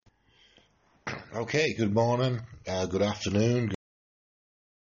Okay, good morning, good afternoon.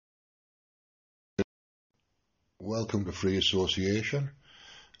 Welcome to Free Association.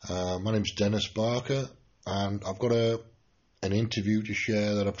 My name's Dennis Barker, and I've got an interview to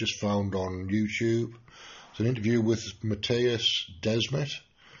share that I've just found on YouTube. It's an interview with Matthias Desmet,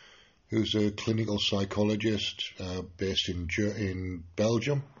 who's a clinical psychologist based in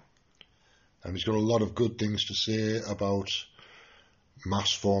Belgium, and he's got a lot of good things to say about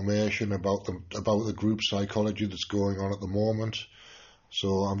mass formation, about the group psychology that's going on at the moment.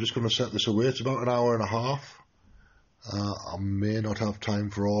 So I'm just going to set this away. It's about an hour and a half. I may not have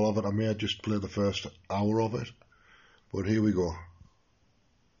time for all of it. I may just play the first hour of it. But here we go.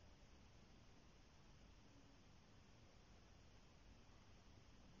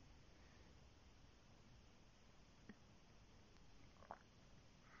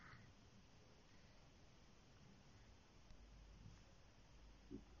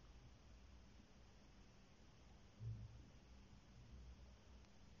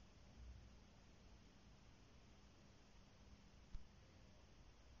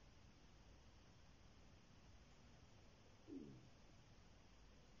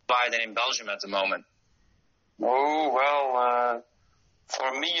 Than in Belgium at the moment? Oh, well,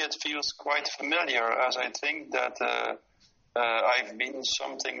 for me it feels quite familiar, as I think that I've been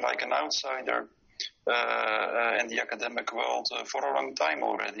something like an outsider in the academic world for a long time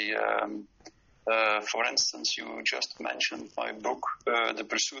already. For instance, you just mentioned my book, The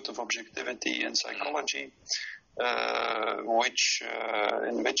Pursuit of Objectivity in Psychology, in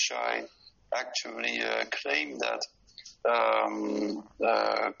which I actually claim that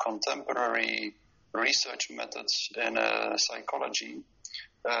contemporary research methods in psychology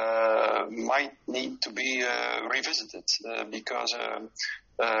might need to be revisited because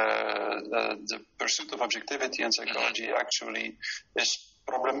the pursuit of objectivity in psychology actually is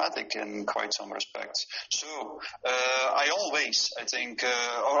problematic in quite some respects. So I think,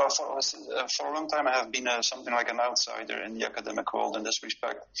 for a long time I have been something like an outsider in the academic world in this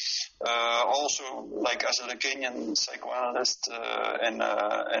respect. Also, like as a Lacanian psychoanalyst in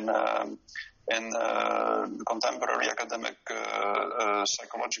contemporary academic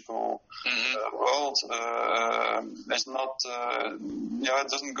psychological world is not, it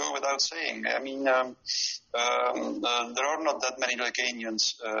doesn't go without saying. I mean, there are not that many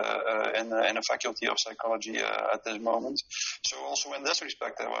Lacanians in the faculty of psychology at this moment. So also in this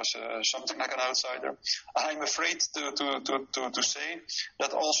respect, I was something like an outsider. I'm afraid to say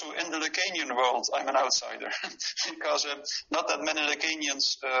that also in the Lacanian world, I'm an outsider because not that many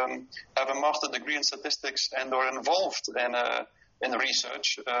Lacanians have a master's degree in statistics and are involved in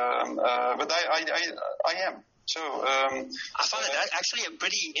research, but I am. So I found that actually a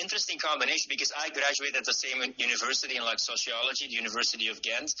pretty interesting combination because I graduated at the same university in sociology, the University of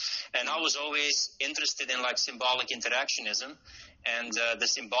Ghent, and I was always interested in symbolic interactionism and the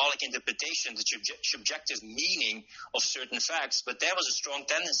symbolic interpretation, the subjective meaning of certain facts. But there was a strong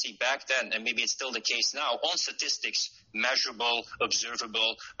tendency back then, and maybe it's still the case now, on statistics, measurable,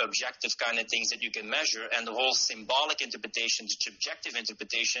 observable, objective kind of things that you can measure, and the whole symbolic interpretation, the subjective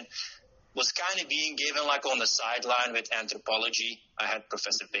interpretation, was kind of being given on the sideline with anthropology. I had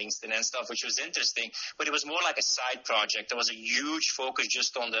Professor Pinkston and stuff, which was interesting, but it was more like a side project. There was a huge focus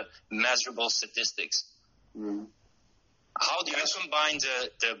just on the measurable statistics. How do you combine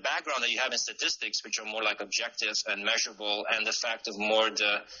the background that you have in statistics, which are more objective and measurable, and the fact of more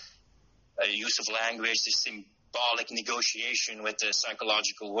the use of language, the symbolic negotiation with the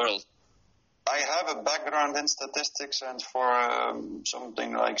psychological world? I have a background in statistics, and for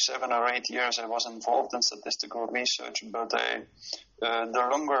something like 7 or 8 years I was involved in statistical research, but the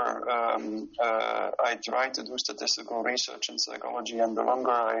longer I tried to do statistical research in psychology and the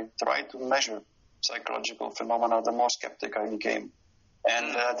longer I tried to measure psychological phenomena, the more skeptic I became.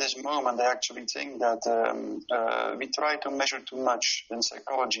 And at this moment I actually think that we try to measure too much in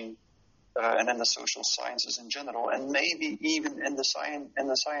psychology and in the social sciences in general, and maybe even in the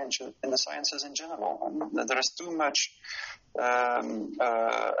sciences in general. There is too much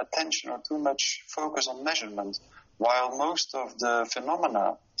attention or too much focus on measurement, while most of the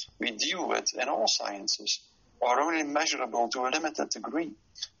phenomena we deal with in all sciences are only measurable to a limited degree,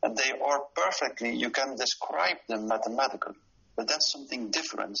 and they are perfectly, you can describe them mathematically, but that's something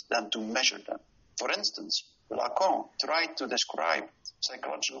different than to measure them. For instance, Lacan tried to describe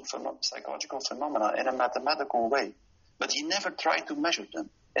psychological phenomena in a mathematical way, but he never tried to measure them.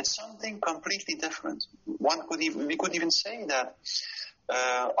 It's something completely different. We could even say that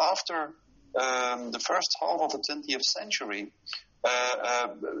after the first half of the 20th century,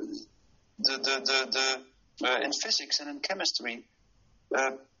 in physics and in chemistry,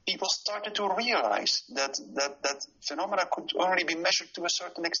 people started to realize that phenomena could only be measured to a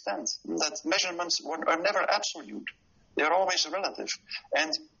certain extent, that measurements are never absolute. They are always relative.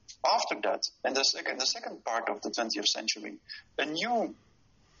 And after that, in the second part of the 20th century, a new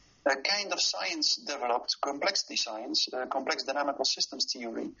kind of science developed, complexity science, complex dynamical systems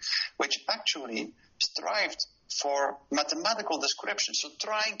theory, which actually strived for mathematical description, so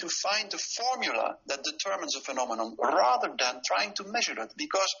trying to find the formula that determines a phenomenon rather than trying to measure it,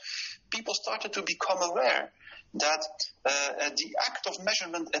 because people started to become aware that the act of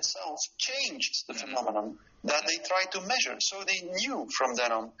measurement itself changed the phenomenon that they tried to measure. So they knew from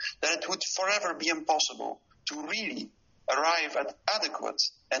then on that it would forever be impossible to really arrive at adequate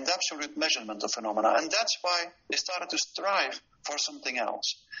and absolute measurement of phenomena. And that's why they started to strive for something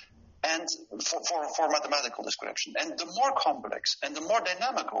else, and for mathematical description. And the more complex and the more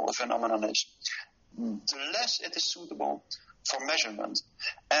dynamical a phenomenon is, the less it is suitable for measurement.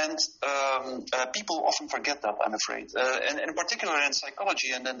 And people often forget that, I'm afraid. And in particular in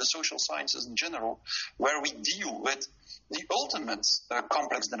psychology and in the social sciences in general, where we deal with the ultimate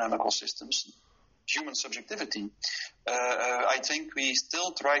complex dynamical systems, human subjectivity, I think we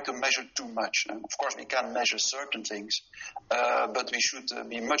still try to measure too much. And of course, we can measure certain things, but we should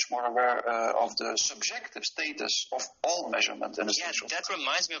be much more aware of the subjective status of all measurement in a social that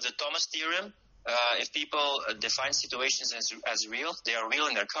reminds me of the Thomas theorem. If people define situations as real, they are real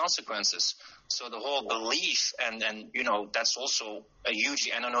in their consequences. So the whole belief, and that's also a huge,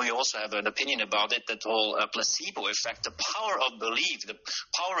 and I know you also have an opinion about it, that whole placebo effect, the power of belief, the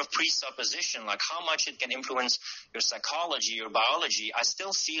power of presupposition, like how much it can influence your psychology, your biology. I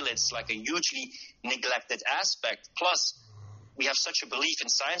still feel it's like a hugely neglected aspect. Plus, we have such a belief in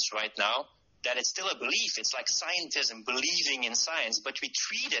science right now that it's still a belief. It's like scientism, believing in science, but we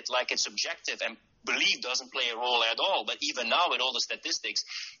treat it like it's objective, and belief doesn't play a role at all. But even now, with all the statistics,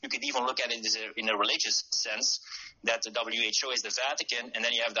 you could even look at it in a religious sense, that the WHO is the Vatican, and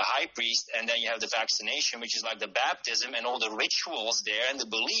then you have the high priest, and then you have the vaccination, which is like the baptism, and all the rituals there, and the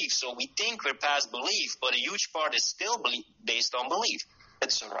belief. So we think we're past belief, but a huge part is still based on belief.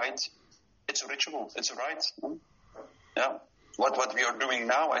 It's a rite. It's a ritual. It's a rite. Yeah. What we are doing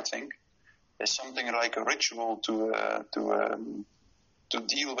now, I think, is something like a ritual to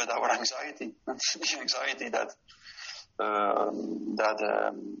deal with our anxiety, the anxiety that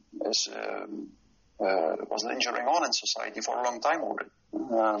was lingering on in society for a long time already.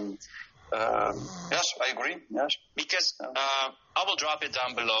 Yes, I agree. Yes, because I will drop it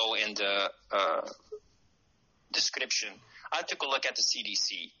down below in the description. I took a look at the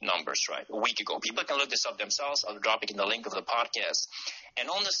CDC numbers, right, a week ago. People can look this up themselves. I'll drop it in the link of the podcast. And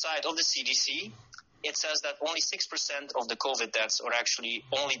on the side of the CDC, it says that only 6% of the COVID deaths are actually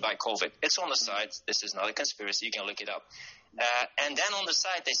only by COVID. It's on the side. This is not a conspiracy. You can look it up. And then on the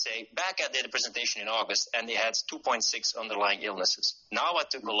side, they say, back I did a presentation in August, and they had 2.6 underlying illnesses. Now I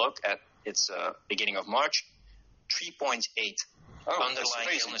took a look at its beginning of March, 3.8.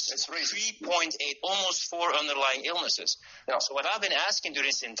 Underlying illnesses. 3.8, almost 4 underlying illnesses. Yeah. So what I've been asking during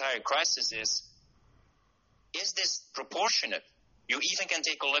this entire crisis is this proportionate? You even can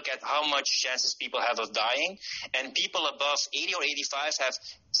take a look at how much chances people have of dying, and people above 80 or 85 have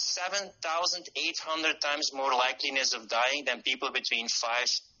 7,800 times more likeliness of dying than people between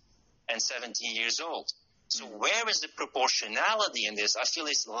 5 and 17 years old. So where is the proportionality in this? I feel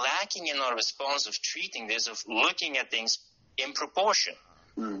it's lacking in our response of treating this, of looking at things in proportion.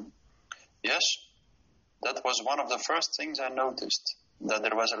 Yes, that was one of the first things I noticed, that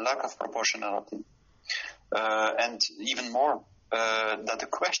there was a lack of proportionality. And even more, that the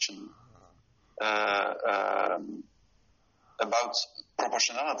question about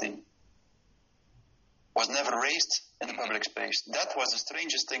proportionality was never raised in the public space. That was the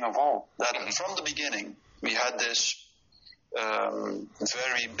strangest thing of all, that from the beginning we had this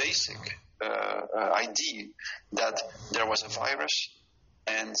very basic idea that there was a virus,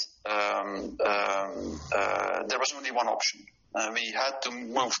 and there was only one option. We had to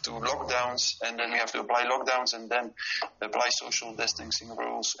move to lockdowns, and then we have to apply lockdowns, and then apply social distancing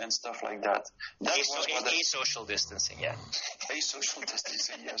rules and stuff like that. Asocial distancing, yeah. Asocial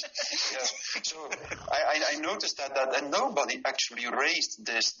distancing, yes. Yes. So I noticed that and nobody actually raised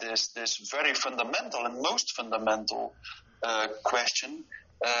this very fundamental and most fundamental question,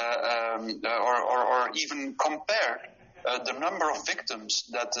 or even compare the number of victims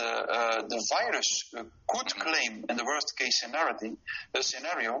that the virus could claim in the worst case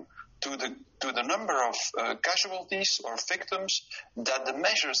scenario to the number of casualties or victims that the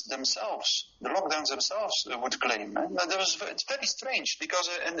measures themselves, the lockdowns themselves, would claim. It's very strange, because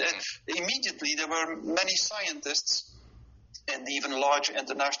immediately there were many scientists and even large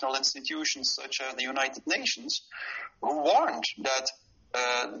international institutions such as the United Nations, who warned that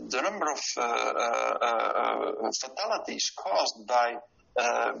the number of fatalities caused by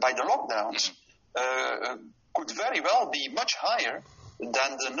the lockdowns could very well be much higher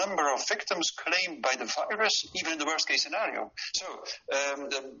than the number of victims claimed by the virus, even in the worst case scenario. So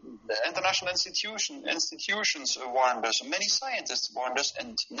the international institutions warned us, many scientists warned us,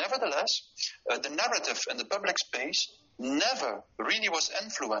 and nevertheless, the narrative in the public space never really was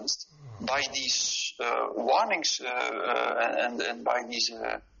influenced by these warnings and by these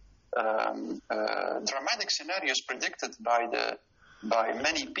dramatic scenarios predicted by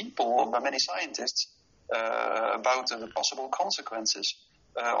many people, by many scientists, about the possible consequences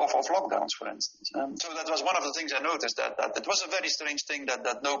of lockdowns, for instance. So that was one of the things I noticed, that it was a very strange thing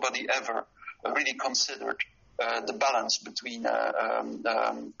that nobody ever really considered the balance between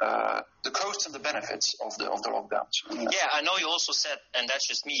the costs and the benefits of the lockdowns. Yeah, I know you also said, and that's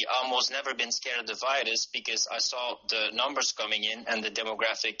just me, I almost never been scared of the virus because I saw the numbers coming in and the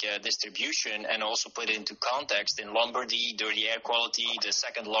demographic distribution, and also put it into context. In Lombardy, dirty air quality, the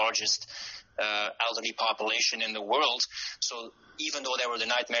second largest elderly population in the world. So even though there were the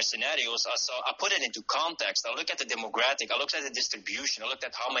nightmare scenarios, I put it into context. I look at the demographic, I looked at the distribution, I looked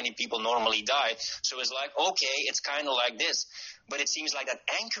at how many people normally die. So it's like, okay, it's kind of like this. But it seems like that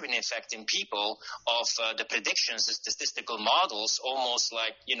anchoring effect in people of the predictions, the statistical models, almost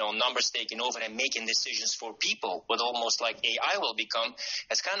like, numbers taking over and making decisions for people, what almost like AI will become,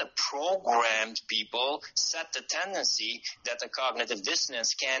 has kind of programmed people, set the tendency that the cognitive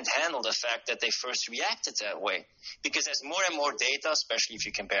dissonance can't handle the fact that they first reacted that way. Because there's more and more data, especially if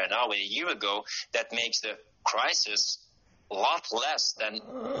you compare now with a year ago, that makes the crisis a lot less than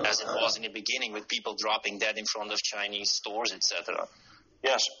as it was in the beginning, with people dropping dead in front of Chinese stores, etc.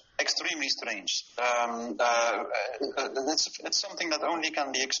 Yes, extremely strange. It's something that only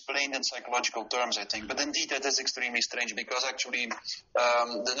can be explained in psychological terms, I think. But indeed, it is extremely strange because actually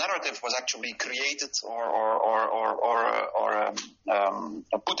the narrative was actually created or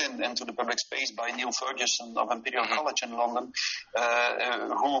put into the public space by Neil Ferguson of Imperial College in London,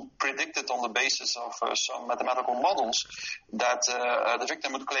 who predicted on the basis of some mathematical models that the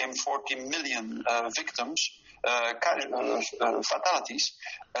victim would claim 40 million victims, fatalities,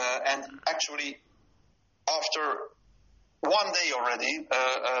 and actually after one day already,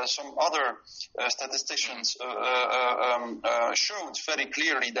 some other statisticians showed very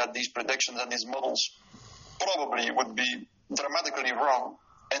clearly that these predictions and these models probably would be dramatically wrong,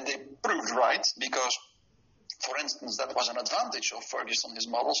 and they proved right because, for instance, that was an advantage of Ferguson, his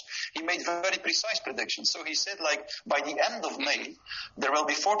models. He made very precise predictions. So he said, by the end of May, there will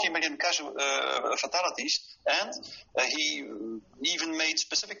be 40 million fatalities, and he even made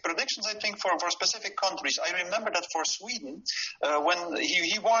specific predictions, I think, for specific countries. I remember that for Sweden, when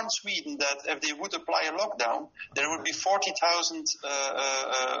he warned Sweden that if they would apply a lockdown, there would be 40,000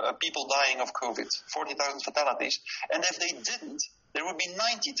 people dying of COVID, 40,000 fatalities. And if they didn't, there would be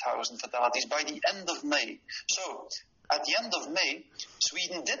 90,000 fatalities by the end of May. So, at the end of May,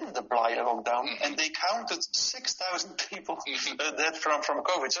 Sweden didn't apply a lockdown, and they counted 6,000 people dead from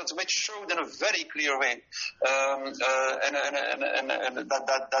COVID. So, which showed in a very clear way, and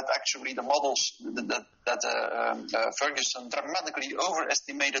that actually the models that Ferguson dramatically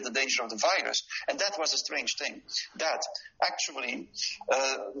overestimated the danger of the virus, and that was a strange thing. That actually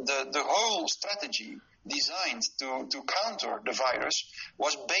the whole strategy designed to counter the virus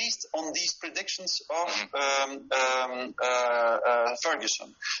was based on these predictions of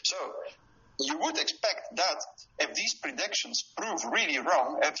Ferguson. So you would expect that if these predictions prove really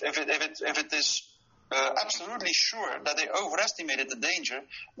wrong, if it is absolutely sure that they overestimated the danger,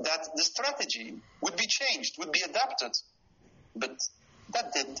 that the strategy would be changed, would be adapted. But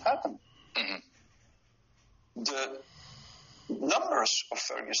that didn't happen. The numbers of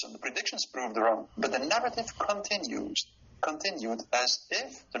Ferguson, the predictions proved wrong, but the narrative continued as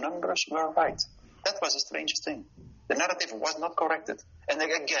if the numbers were right. That was the strangest thing. The narrative was not corrected. And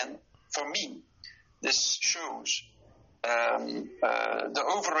again, for me, this shows the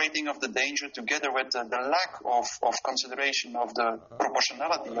overrating of the danger, together with the lack of consideration of the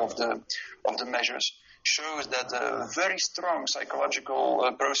proportionality of the measures, shows that very strong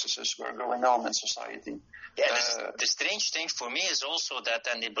psychological processes were going on in society. Yeah, the strange thing for me is also that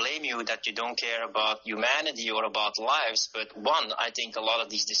then they blame you that you don't care about humanity or about lives. But one, I think a lot of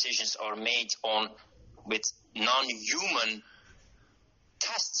these decisions are made with non-human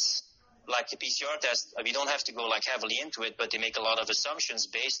tests. Like the PCR test, we don't have to go heavily into it, but they make a lot of assumptions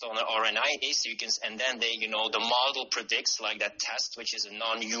based on an RNA sequence, and then they, the model predicts that test, which is a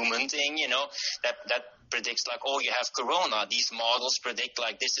non-human thing, that predicts like, oh, you have corona. These models predict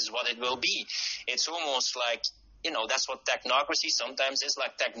like this is what it will be. It's almost like, that's what technocracy sometimes is,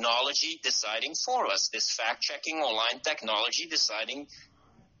 like technology deciding for us, this fact-checking online technology deciding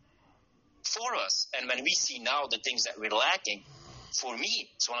for us. And when we see now the things that we're lacking, for me,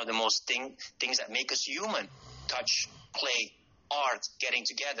 it's one of the most things that make us human. Touch, play, art, getting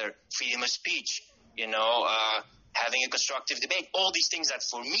together, freedom of speech, having a constructive debate, all these things that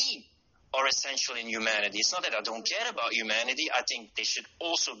for me are essential in humanity. It's not that I don't care about humanity. I think they should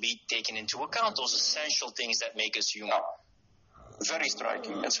also be taken into account, those essential things that make us human. Very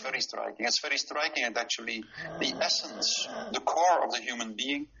striking. It's very striking. It's very striking, and actually the essence, the core of the human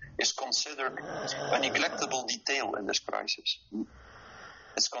being is considered a neglectable detail in this crisis.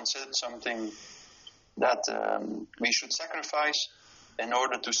 It's considered something that we should sacrifice in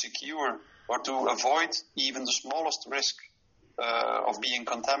order to secure or to avoid even the smallest risk of being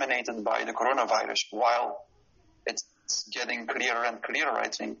contaminated by the coronavirus, while it's getting clearer and clearer, I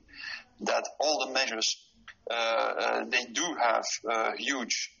think, that all the measures, they do have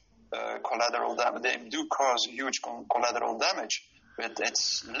huge collateral damage. They do cause huge collateral damage, but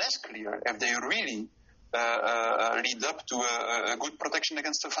it's less clear if they really lead up to a good protection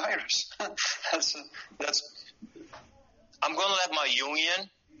against the virus. I'm going to let my Jungian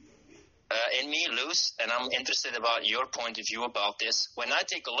in me loose, and I'm interested about your point of view about this. When I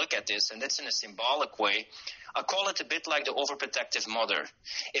take a look at this, and that's in a symbolic way, I call it a bit like the overprotective mother.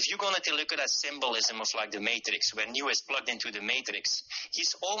 If you're going to look at that symbolism of like the matrix, when Neo is plugged into the matrix,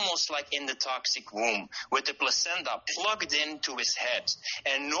 he's almost like in the toxic womb with the placenta plugged into his head.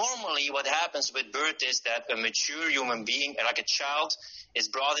 And normally what happens with birth is that a mature human being, like a child, is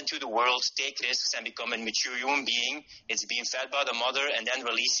brought into the world, take risks, and become a mature human being. It's being fed by the mother and then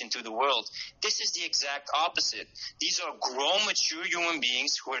released into the world. This is the exact opposite. These are grown, mature human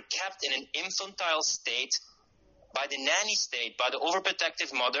beings who are kept in an infantile state by the nanny state, by the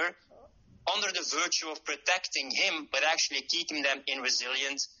overprotective mother, under the virtue of protecting him, but actually keeping them in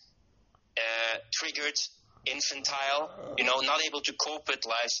resilient, triggered, infantile, not able to cope with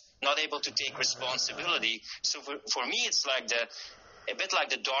life, not able to take responsibility. So for me, it's like a bit like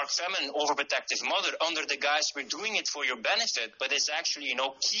the dark feminine overprotective mother, under the guise we're doing it for your benefit, but it's actually,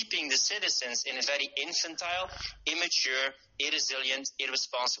 keeping the citizens in a very infantile, immature, irresilient,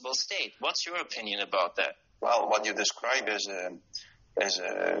 irresponsible state. What's your opinion about that? Well, what you describe is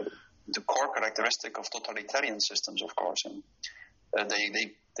the core characteristic of totalitarian systems, of course. And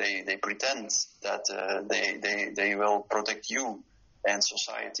they pretend that they will protect you and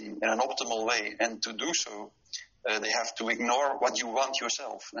society in an optimal way, and to do so, they have to ignore what you want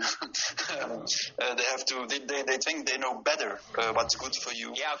yourself. They think they know better what's good for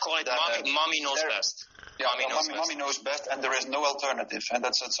you. Yeah, I call it mommy knows best. Yeah, mommy knows best, and there is no alternative. And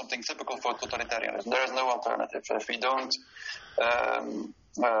that's something typical for totalitarianism. There is no alternative. If we don't, if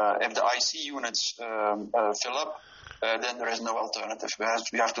the IC units fill up, then there is no alternative. We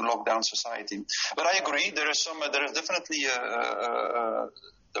have to lock down society. But I agree. There is definitely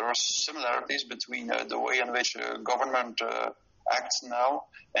there are similarities between the way in which government acts now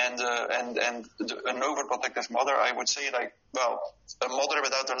and an overprotective mother. I would say, a mother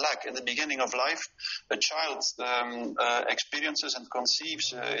without a lack. In the beginning of life, a child experiences and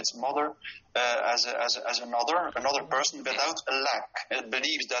conceives its mother as another person without a lack. It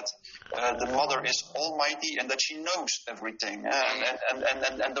believes that the mother is almighty and that she knows everything.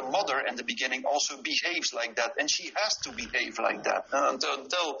 And the mother in the beginning also behaves like that, and she has to behave like that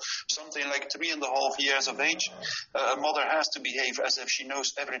until something like 3.5 years of age. A mother has to behave as if she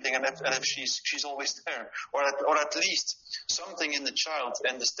knows everything, and if she's always there, or at least something in the child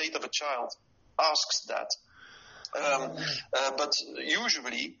and the state of a child asks that. But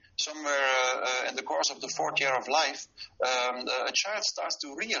usually, somewhere in the course of the 4th year of life, a child starts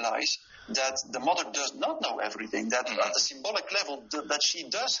to realize that the mother does not know everything, that at the symbolic level that she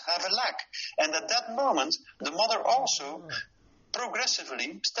does have a lack. And at that moment, the mother also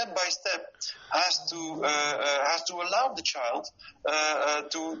progressively, step by step, has to allow the child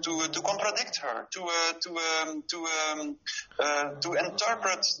to contradict her, to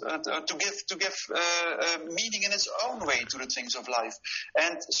interpret, to give meaning in its own way to the things of life.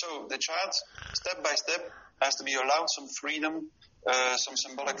 And so the child, step by step, has to be allowed some freedom, some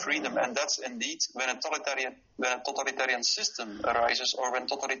symbolic freedom, and that's indeed when a totalitarian system arises, or when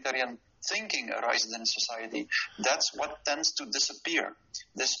totalitarian thinking arises in a society. That's what tends to disappear.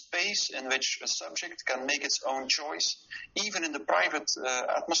 The space in which a subject can make its own choice, even in the private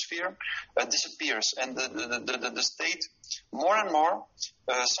atmosphere, disappears, and the state, more and more,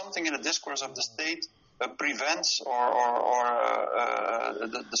 something in the discourse of the state prevents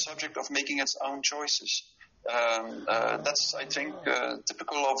the subject of making its own choices. That's, I think,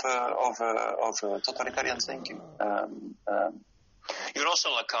 typical of totalitarian thinking. You're also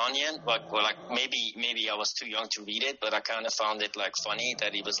Lacanian, but maybe I was too young to read it, but I kind of found it funny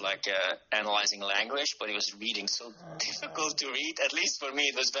that he was analyzing language, but he was reading so difficult to read. At least for me,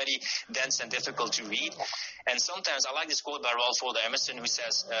 it was very dense and difficult to read. And sometimes I like this quote by Ralph Waldo Emerson, who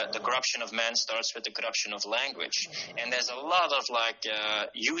says, "The corruption of man starts with the corruption of language." And there's a lot of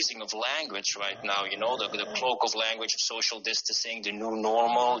using of language right now. The cloak of language of social distancing, the new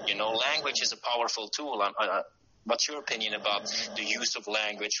normal. Language is a powerful tool. What's your opinion about the use of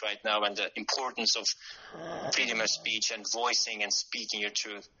language right now and the importance of freedom of speech and voicing and speaking your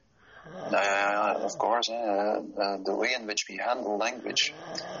truth? Of course, the way in which we handle language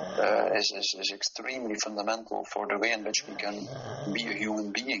is extremely fundamental for the way in which we can be a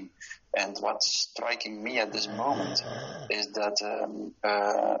human being. And what's striking me at this moment is that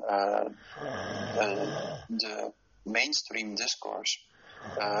the mainstream discourse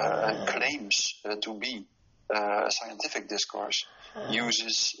claims to be scientific discourse,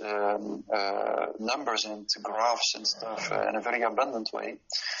 uses numbers and graphs and stuff in a very abundant way,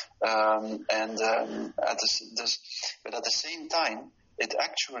 but at the same time, it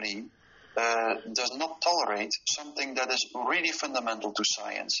actually does not tolerate something that is really fundamental to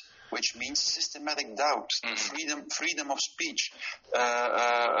science, which means systematic doubt, freedom of speech,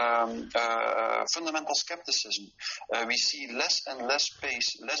 fundamental skepticism. We see less and less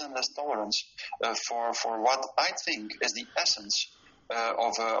space, less and less tolerance for what I think is the essence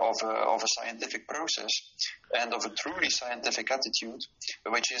of a scientific process and of a truly scientific attitude,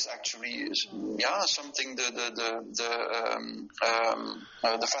 which is actually something the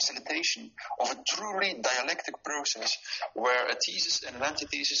facilitation of a truly dialectic process where a thesis and an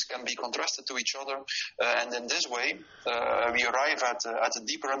antithesis can be contrasted to each other, and in this way we arrive at a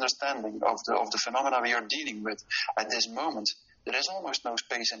deeper understanding of the phenomena we are dealing with at this moment. There is almost no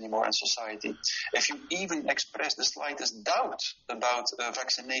space anymore in society. If you even express the slightest doubt about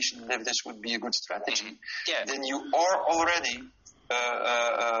vaccination, if this would be a good strategy, then you are already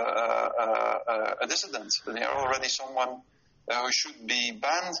a dissident. Then you're already someone who should be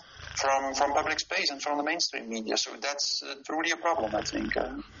banned from public space and from the mainstream media. So that's truly a problem, I think.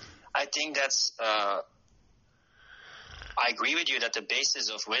 I think that's... I agree with you that the basis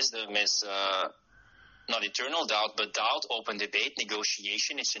of wisdom is... not eternal doubt, but doubt, open debate,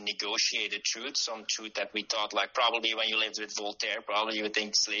 negotiation. It's a negotiated truth, some truth that we thought probably when you lived with Voltaire, probably you would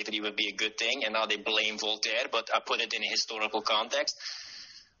think slavery would be a good thing, and now they blame Voltaire, but I put it in a historical context.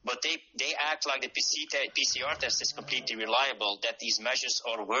 But they act like the PCR test is completely reliable, that these measures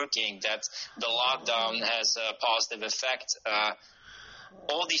are working, that the lockdown has a positive effect.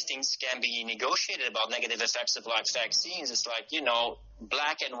 All these things can be negotiated about negative effects of vaccines. It's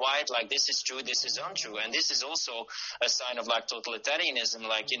black and white, this is true, this is untrue. And this is also a sign of totalitarianism,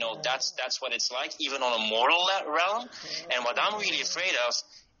 that's what it's like, even on a moral realm. And what I'm really afraid of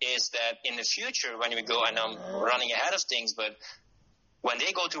is that in the future, when we go, and I'm running ahead of things, but when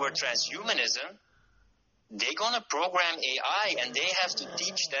they go toward transhumanism, they're going to program AI, and they have to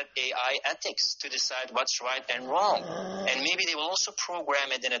teach that AI ethics to decide what's right and wrong. And maybe they will also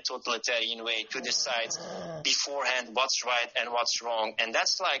program it in a totalitarian way to decide beforehand what's right and what's wrong. And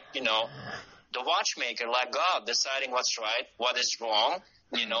that's the watchmaker, like God, deciding what's right, what is wrong,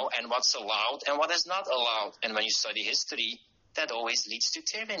 and what's allowed and what is not allowed. And when you study history, that always leads to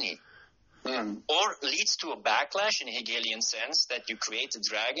tyranny. Or leads to a backlash in a Hegelian sense, that you create a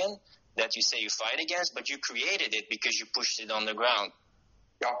dragon that you say you fight against, but you created it because you pushed it on the ground.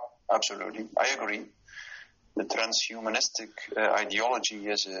 Yeah, absolutely. I agree. The transhumanistic ideology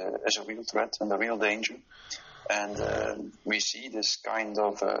is a real threat and a real danger. And we see this kind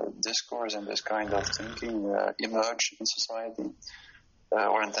of discourse and this kind of thinking emerge in society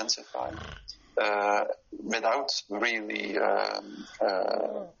or intensify without really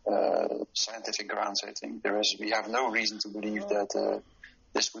scientific grounds, I think. We have no reason to believe that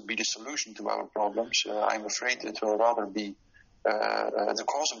this would be the solution to our problems. I'm afraid it will rather be the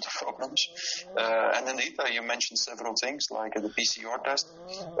cause of the problems. And indeed, you mentioned several things like the PCR test.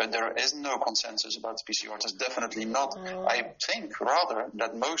 There is no consensus about the PCR test, definitely not. I think rather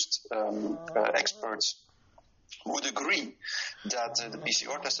that most experts would agree that the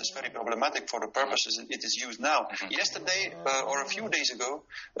PCR test is very problematic for the purposes it is used now. Yesterday, or a few days ago,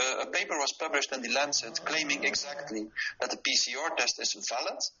 a paper was published in The Lancet claiming exactly that the PCR test is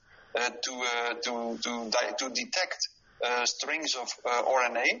valid to detect strings of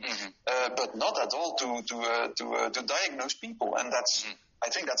RNA, but not at all to diagnose people. And that's I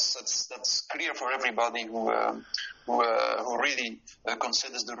think that's clear for everybody who really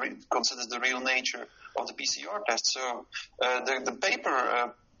considers the real nature of the PCR test. So the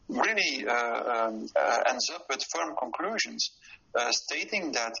paper really ends up with firm conclusions,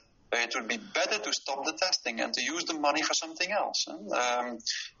 stating that it would be better to stop the testing and to use the money for something else.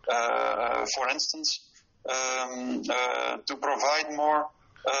 For instance, to provide more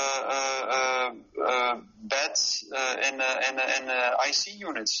beds in IC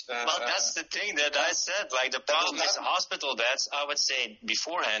units. Well, that's the thing that I said. Like, the problem is hospital beds, I would say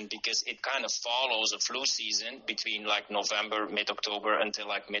beforehand, because it kind of follows a flu season between like November, mid-October until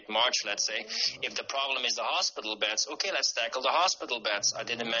like mid-March, let's say. If the problem is the hospital beds, okay, let's tackle the hospital beds. I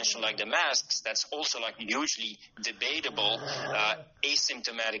didn't mention like the masks. That's also like hugely debatable.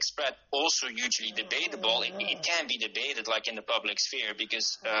 Asymptomatic spread, also hugely debatable. It can be debated like in the public sphere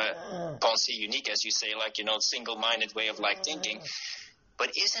because pensée unique, as you say, like, single-minded way of like thinking.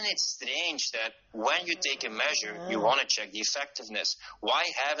 But isn't it strange that when you take a measure, you want to check the effectiveness?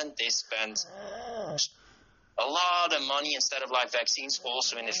 Why haven't they spent a lot of money instead of like vaccines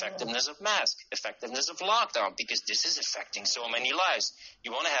also in effectiveness of mask, effectiveness of lockdown? Because this is affecting so many lives.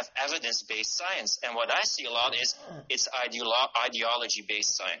 You want to have evidence-based science. And what I see a lot is it's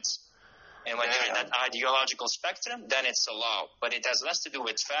ideology-based science. And when you're in that ideological spectrum, then it's allowed. But it has less to do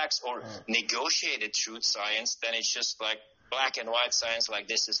with facts or negotiated truth science than it's just like black and white science, like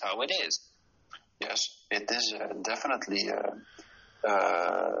this is how it is. Yes, it is definitely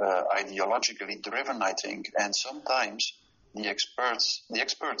ideologically driven, I think. And sometimes the experts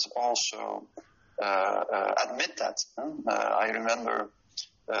also admit that. I remember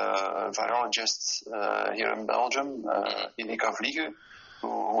a virologist here in Belgium, Erika Vliegen,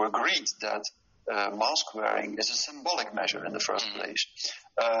 who agreed that mask wearing is a symbolic measure in the first place.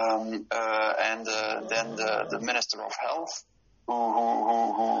 And then the Minister of Health,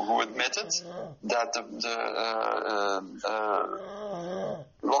 who admitted that the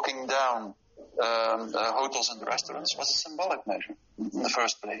locking down hotels and restaurants was a symbolic measure in the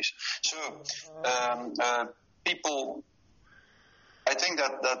first place. So people, I think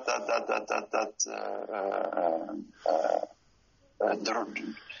that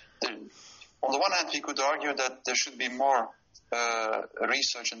on the one hand, we could argue that there should be more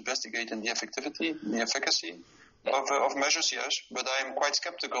research investigating the efficacy of measures, yes, but I am quite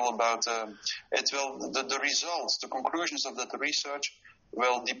skeptical about the results, the conclusions of that research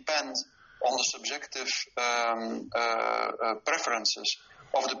will depend on the subjective preferences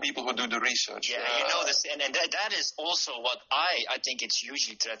of the people who do the research. Yeah, this, and that is also what I think it's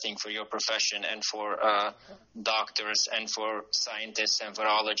hugely threatening for your profession and for doctors and for scientists and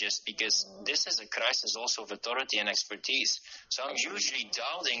virologists, because this is a crisis also of authority and expertise. So I'm hugely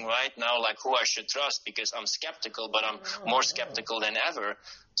doubting right now like who I should trust, because I'm skeptical, but I'm more skeptical than ever.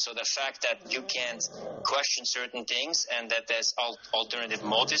 So the fact that you can't question certain things and that there's alternative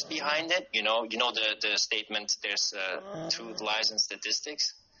motives behind it, the statement, there's truth, lies, and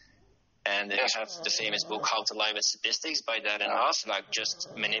statistics. And you have the famous book, How to Lie with Statistics, by Darren Haas, like just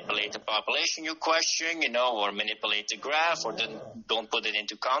manipulate the population you question, or manipulate the graph, or don't put it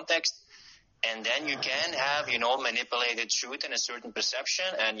into context. And then you can have, manipulated truth and a certain perception,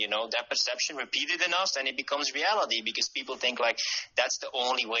 and, that perception repeated enough, and it becomes reality, because people think like that's the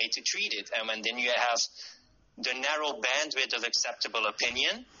only way to treat it. And when then you have the narrow bandwidth of acceptable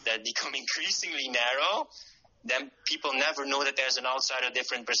opinion that become increasingly narrow, then people never know that there's an outside or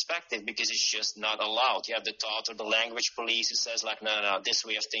different perspective, because it's just not allowed. You have the thought or the language police who says like, no, this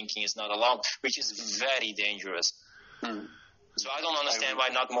way of thinking is not allowed, which is very dangerous. So I don't understand why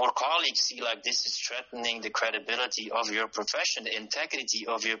not more colleagues see like this is threatening the credibility of your profession, the integrity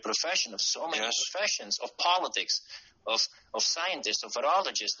of your profession, of so many professions, of politics, of scientists, of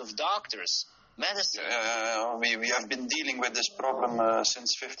virologists, of doctors, medicine. We have been dealing with this problem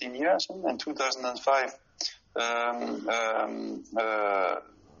since 15 years. In 2005,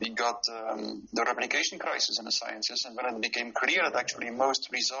 we got the replication crisis in the sciences, and when it became clear that actually most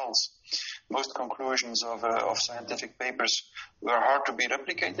conclusions of scientific papers were hard to be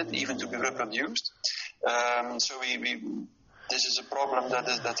replicated, even to be reproduced. So this is a problem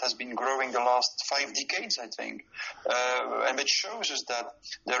that has been growing the last 5 decades, I think, and it shows us that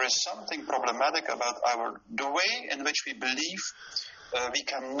there is something problematic about the way in which we believe we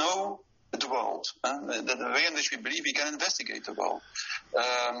can know the world, the way in which we believe we can investigate the world. We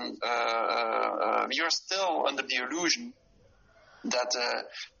are still under the illusion that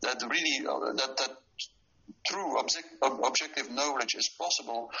true objective knowledge is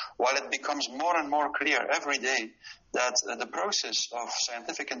possible, while it becomes more and more clear every day that the process of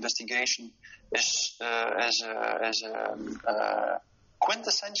scientific investigation is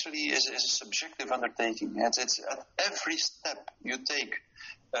quintessentially is a subjective undertaking. It's at every step you take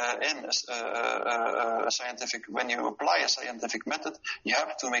in a scientific, when you apply a scientific method, you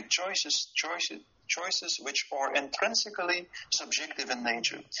have to make choices which are intrinsically subjective in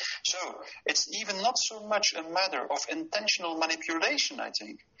nature. So it's even not so much a matter of intentional manipulation, I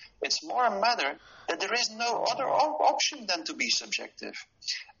think. It's more a matter that there is no other option than to be subjective.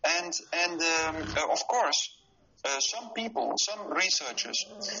 And of course, some people, some researchers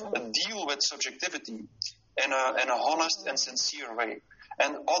deal with subjectivity in a honest and sincere way.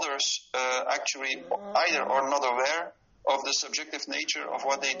 And others actually either are not aware of the subjective nature of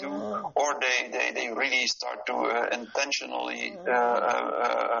what they do, or they really start to intentionally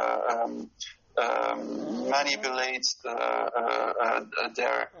manipulate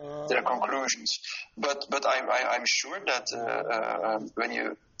their conclusions. But I'm sure that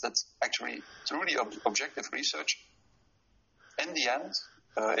that's actually truly objective research, in the end,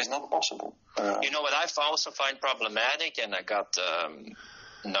 is not possible. You know what I also find problematic, and I got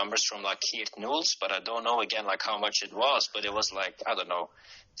numbers from like Geert Nuels, but I don't know again like how much it was, but it was like, I don't know,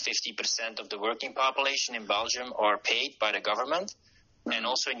 50% of the working population in Belgium are paid by the government. And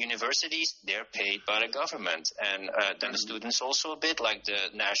also in universities, they're paid by the government. And then the students also a bit, like the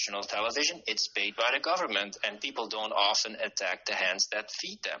national television, it's paid by the government. And people don't often attack the hands that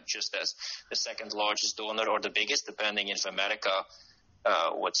feed them, just as the second largest donor or the biggest, depending if America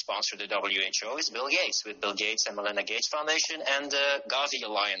would sponsor the WHO, is Bill Gates, with Bill Gates and Melinda Gates Foundation and the Gavi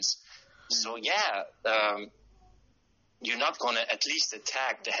Alliance. So you're not going to at least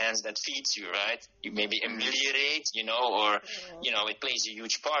attack the hands that feeds you, right? You maybe ameliorate, or, it plays a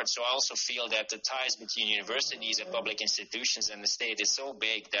huge part. So I also feel that the ties between universities and public institutions and the state is so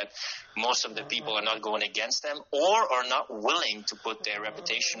big that most of the people are not going against them or are not willing to put their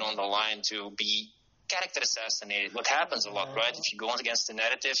reputation on the line to be character assassinated. What happens a lot, right? If you go against the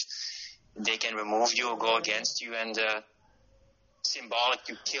narrative, they can remove you or go against you and symbolic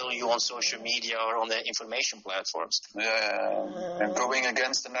to kill you on social media or on the information platforms. And going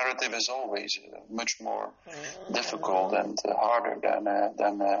against the narrative is always much more difficult and harder than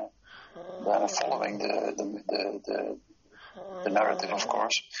following the narrative, of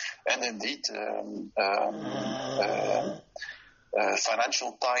course. And indeed,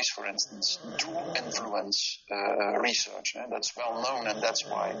 financial ties, for instance, do influence research. That's well known, and that's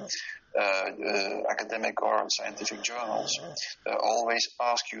why academic or scientific journals always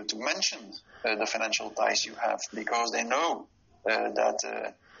ask you to mention the financial ties you have, because they know that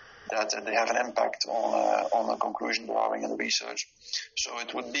they have an impact on the conclusion drawing and research. So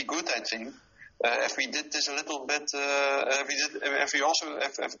it would be good, I think, if we did this a little bit,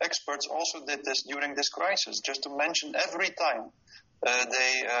 if experts also did this during this crisis, just to mention every time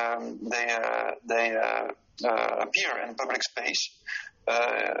they appear in public space, at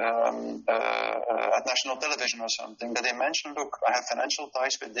national television or something, that they mention, look, I have financial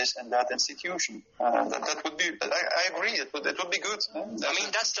ties with this and that institution. That would be, I agree, it would be good. I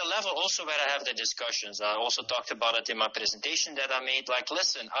mean, that's the level also where I have the discussions. I also talked about it in my presentation that I made, like,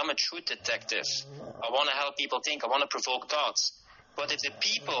 listen, I'm a truth detective. I want to help people think. I want to provoke thoughts. But if the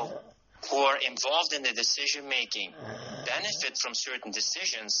people who are involved in the decision-making benefit from certain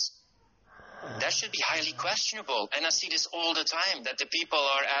decisions, that should be highly questionable. And I see this all the time, that the people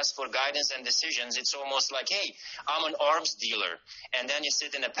are asked for guidance and decisions. It's almost like, hey, I'm an arms dealer. And then you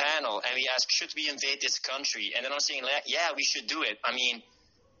sit in a panel and we ask, should we invade this country? And then I'm saying, yeah, we should do it. I mean,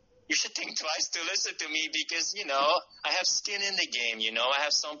 you should think twice to listen to me because, I have skin in the game, I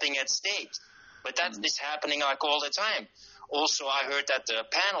have something at stake. But that is happening like all the time. Also, I heard at the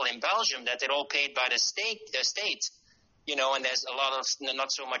panel in Belgium that they're all paid by the state. And there's a lot of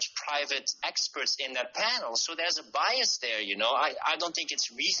not so much private experts in that panel. So there's a bias there, I don't think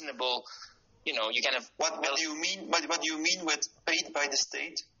it's reasonable, you kind of... What do you mean? What do you mean with paid by the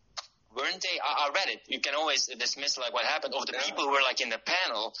state? Weren't they? I read it. You can always dismiss like what happened of the people who were like in the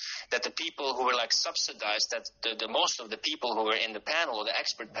panel, that the people who were like subsidized, that the most of the people who were in the panel or the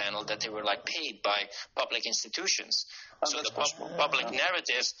expert panel, that they were like paid by public institutions. So the public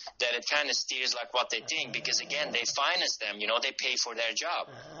narrative, that it kind of steers like what they think, because again, they finance them, they pay for their job.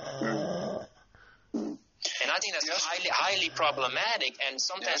 And I think that's highly problematic. And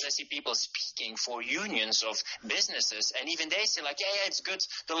sometimes I see people speaking for unions of businesses, and even they say like, yeah, it's good,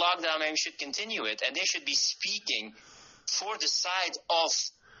 the lockdown, maybe we should continue it. And they should be speaking for the side of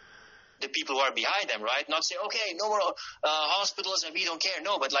the people who are behind them, right? Not say, okay, no more hospitals and we don't care.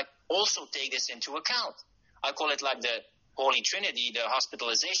 No, but like also take this into account. I call it like the Holy Trinity, the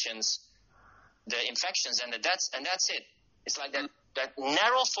hospitalizations, the infections, and the deaths, and that's it. It's like that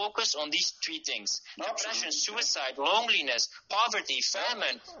narrow focus on these three things: depression, suicide, loneliness, poverty,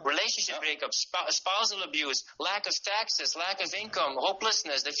 famine, relationship breakups, spousal abuse, lack of taxes, lack of income,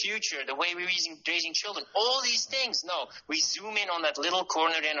 hopelessness, the future, the way we're raising children, all these things. No, we zoom in on that little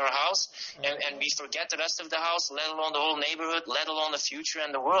corner in our house, and we forget the rest of the house, let alone the whole neighborhood, let alone the future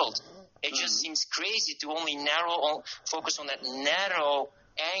and the world. It just seems crazy to only focus on that narrow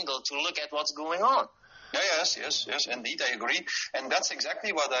angle to look at what's going on. Yes, indeed, I agree, and that's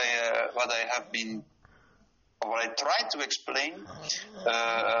exactly what I have been, what I tried to explain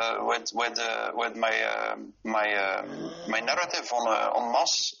with my narrative on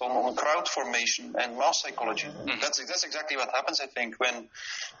mass, on crowd formation and mass psychology. That's exactly what happens. I think when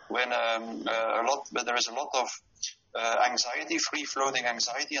there is a lot of anxiety, free-floating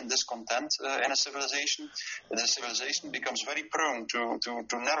anxiety and discontent in a civilization, the civilization becomes very prone to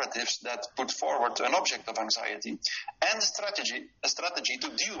narratives that put forward an object of anxiety and a strategy to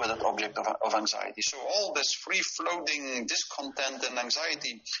deal with that object of anxiety. So all this free-floating discontent and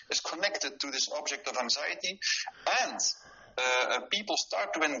anxiety is connected to this object of anxiety, and people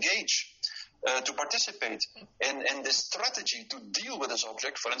start to engage to participate in this strategy to deal with this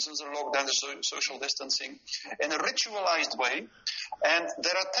object, for instance, the lockdown, the social distancing, in a ritualized way, and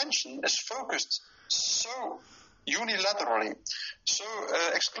their attention is focused so unilaterally, so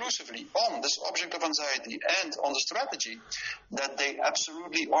exclusively on this object of anxiety and on the strategy that they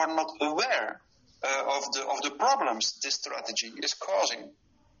absolutely are not aware of the problems this strategy is causing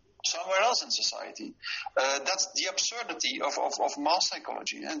somewhere else in society. That's the absurdity of mass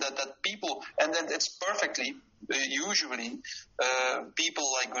psychology, and that people, and then it's perfectly, usually,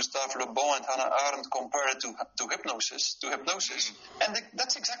 people like Gustave Le Bon and Hannah Arendt compare it to hypnosis, and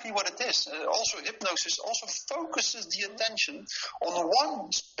that's exactly what it is. Also, hypnosis also focuses the attention on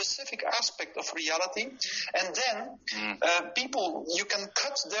one specific aspect of reality, and then people, you can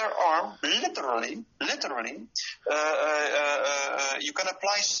cut their arm, literally, you can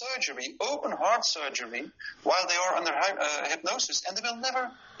apply surgery, open heart surgery, while they are under hypnosis, and they will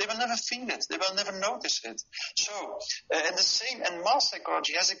never feel it, they will never notice it. So, and mass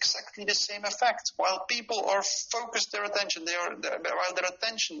psychology has exactly the same effect. While people are focused their attention, while their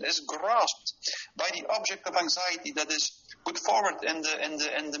attention is grasped by the object of anxiety that is put forward in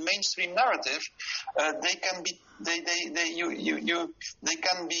the mainstream narrative, they can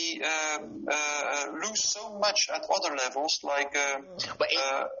lose so much at other levels, like. But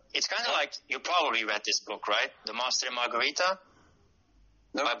it's kind of like, you probably read this book, right? The Master and Margarita.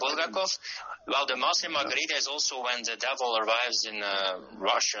 No, by Bulgakov. Well, the Master and Margarita is also when the devil arrives in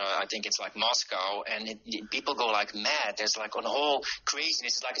Russia. I think it's like Moscow, and people go like mad. There's like a whole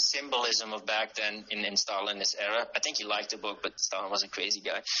craziness. It's like a symbolism of back then in Stalinist era. I think he liked the book, but Stalin was a crazy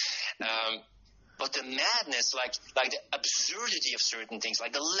guy. But the madness, like the absurdity of certain things,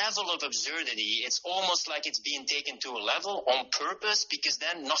 like the level of absurdity, it's almost like it's being taken to a level on purpose, because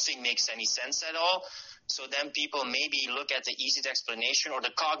then nothing makes any sense at all. So then people maybe look at the easy explanation, or the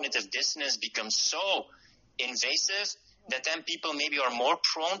cognitive dissonance becomes so invasive that then people maybe are more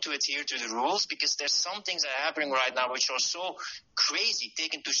prone to adhere to the rules, because there's some things that are happening right now which are so crazy,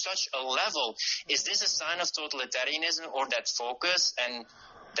 taken to such a level. Is this a sign of totalitarianism, or that focus, and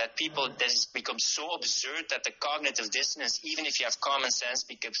that people, this becomes so absurd that the cognitive dissonance, even if you have common sense,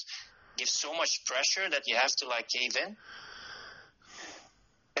 gives so much pressure that you have to like cave in?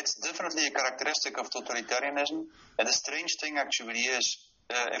 It's definitely a characteristic of totalitarianism, and the strange thing actually is,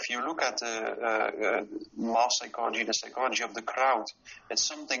 if you look at mass psychology, the psychology of the crowd, it's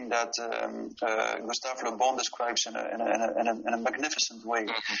something that Gustave Le Bon describes in a magnificent way.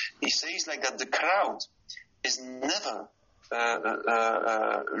 He says like that the crowd is never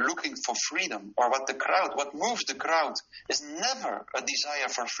looking for freedom, or what moves the crowd is never a desire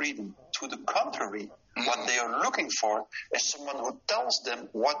for freedom. To the contrary, what they are looking for is someone who tells them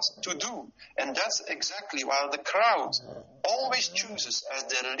what to do. And that's exactly why the crowd always chooses as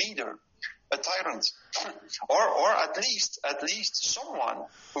their leader a tyrant, or at least someone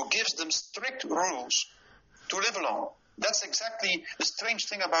who gives them strict rules to live along. That's exactly the strange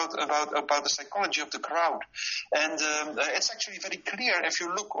thing about the psychology of the crowd. And it's actually very clear if you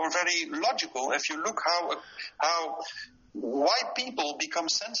look, or very logical if you look why people become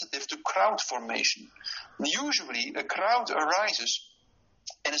sensitive to crowd formation. Usually a crowd arises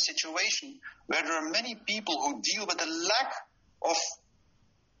in a situation where there are many people who deal with a lack of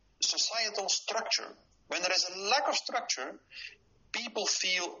societal structure. When there is a lack of structure, people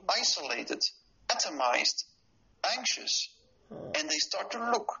feel isolated, atomized, anxious, and they start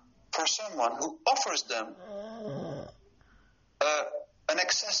to look for someone who offers them an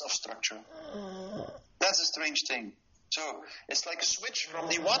excess of structure. That's a strange thing. So it's like a switch from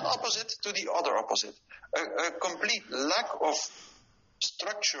the one opposite to the other opposite. A complete lack of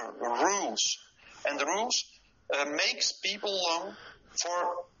structure, rules. And the rules makes people long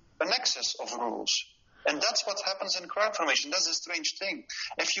for an excess of rules. And that's what happens in crowd formation. That's a strange thing.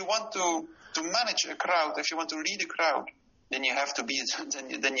 If you want to manage a crowd, if you want to lead a crowd, then you have to be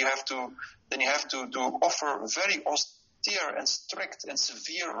then you have to offer very austere and strict and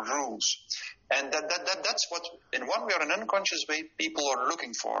severe rules. And that's what, in one way or an unconscious way, people are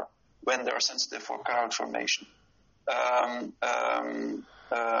looking for when they are sensitive for crowd formation.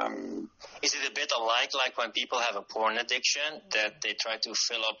 Is it a bit alike like when people have a porn addiction, that they try to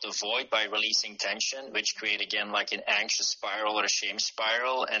fill up the void by releasing tension, which create again like an anxious spiral or a shame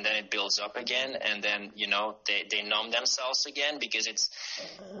spiral, and then it builds up again, and then they numb themselves again, because it's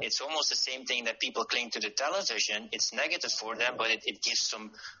almost the same thing that people cling to the television. It's negative for them, but it gives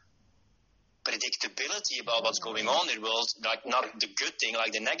some predictability about what's going on in the world, like not the good thing,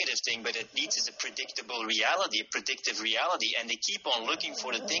 like the negative thing, but at least it's a predictable reality, a predictive reality, and they keep on looking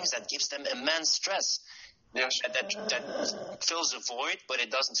for the things that gives them immense stress. Yes. That fills a void, but it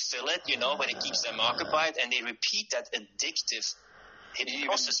doesn't fill it, but it keeps them occupied, and they repeat that addictive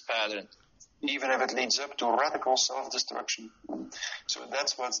hypnosis pattern. Even if it leads up to radical self-destruction. So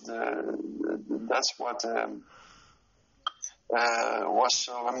that's what was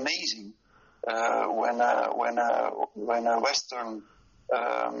so amazing. When Western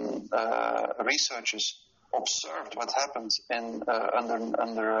researchers observed what happened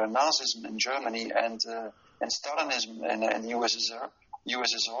under Nazism in Germany and Stalinism in USSR,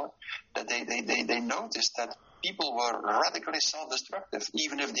 that they noticed that people were radically self-destructive,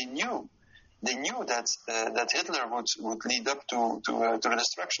 even if they knew that Hitler would lead up to the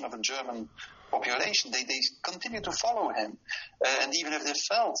destruction of the German population. They continued to follow him, and even if they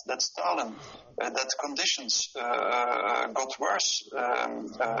felt that Stalin, that conditions got worse and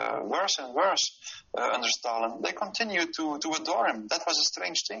worse under Stalin, they continued to adore him. That was a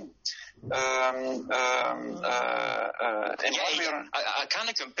strange thing. I kind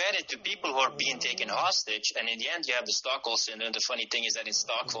of compared it to people who are being taken hostage, and in the end you have the Stockholm syndrome. The funny thing is that in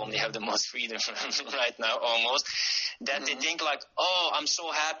Stockholm they have the most freedom right now, almost, that they think like, oh, I'm so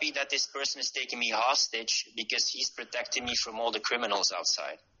happy that this person is taking me hostage because he's protecting me from all the criminals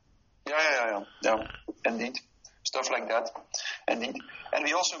outside. Yeah, indeed. Stuff like that, indeed. And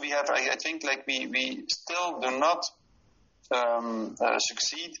we have, I think, like we still do not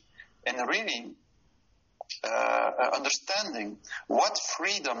succeed in really understanding what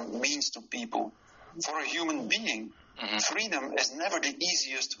freedom means to people. For a human being, freedom is never the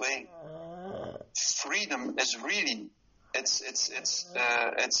easiest way. Freedom is really it's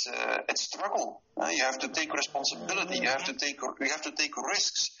struggle. You have to take responsibility. You have to take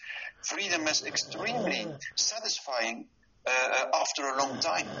risks. Freedom is extremely satisfying after a long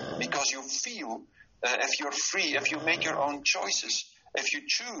time, because you feel if you're free, if you make your own choices, if you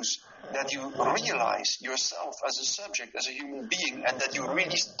choose, that you realize yourself as a subject, as a human being, and that you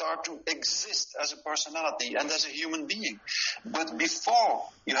really start to exist as a personality and as a human being. But before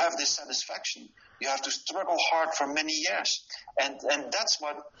you have this satisfaction, you have to struggle hard for many years. And that's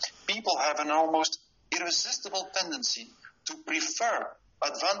what people have, an almost irresistible tendency to prefer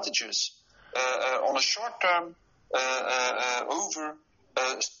advantages on a short term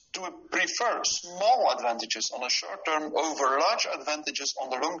to prefer small advantages on a short term over large advantages on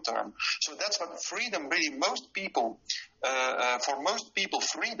the long term. So that's what freedom really, for most people,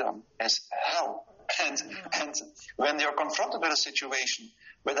 freedom is hell. And when they are confronted with a situation,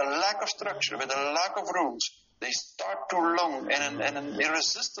 with a lack of structure, with a lack of rules, they start to long in an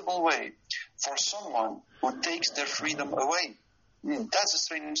irresistible way for someone who takes their freedom away. That's a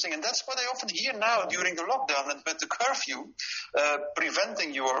strange thing, and that's what I often hear now during the lockdown and with the curfew,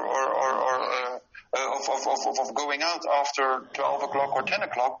 preventing you of going out after 12 o'clock or 10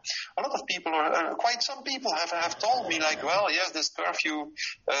 o'clock. A lot of people quite some people have told me, like, well, yes, this curfew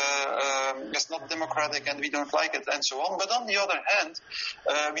is not democratic and we don't like it and so on. But on the other hand,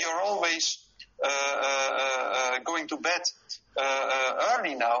 we are always going to bed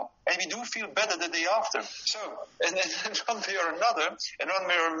early now, and we do feel better the day after. So, in one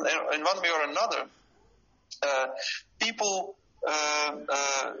way or another, people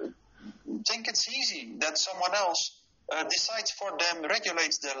think it's easy that someone else decides for them,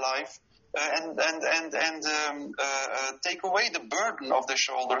 regulates their life, and take away the burden of their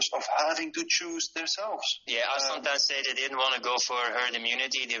shoulders of having to choose themselves. Yeah, I sometimes say they didn't want to go for herd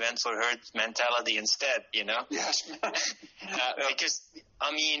immunity; they went for herd mentality instead. Yes. Because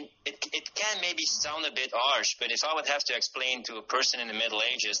I mean, it can maybe sound a bit harsh, but if I would have to explain to a person in the Middle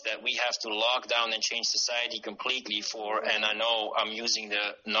Ages that we have to lock down and change society completely and I know I'm using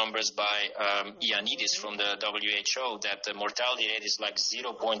the numbers by Ioannidis from the WHO, that the mortality rate is like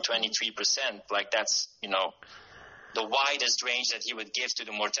 0.23%, like that's, the widest range that he would give to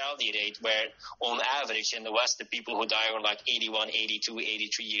the mortality rate, where on average in the West, the people who die are like 81, 82,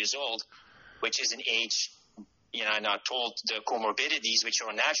 83 years old, which is an age, not told the comorbidities, which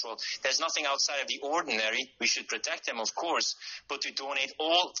are natural. There's nothing outside of the ordinary. We should protect them, of course, but to donate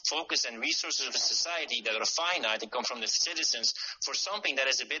all focus and resources of a society that are finite and come from the citizens for something that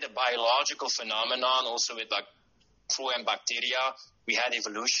is a bit a biological phenomenon, also with like flu and bacteria. We had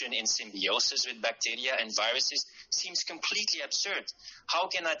evolution in symbiosis with bacteria and viruses. Seems completely absurd. How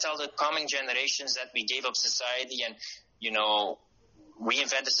can I tell the coming generations that we gave up society and,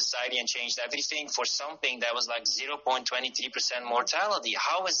 reinvented society and changed everything for something that was like 0.23% mortality?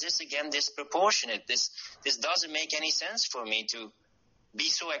 How is this again disproportionate? This doesn't make any sense for me to be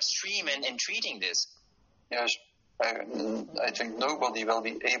so extreme in treating this. Yes, I think nobody will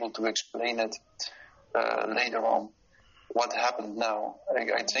be able to explain it later on. What happened now?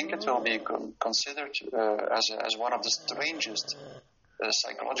 I think it will be considered as one of the strangest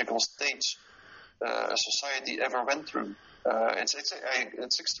psychological states a society ever went through. It's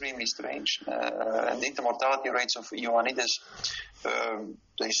extremely strange. Indeed, the mortality rates of Ioannidis,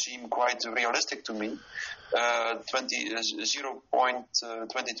 they seem quite realistic to me.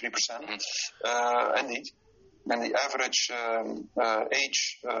 0.23%. Indeed. And the average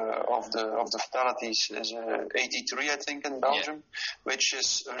age of the fatalities is 83, I think, in Belgium, which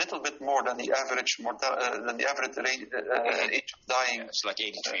is a little bit more than the average age of dying. Yeah, it's like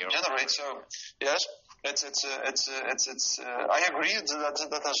 83. Generate. So yes, it's. I agree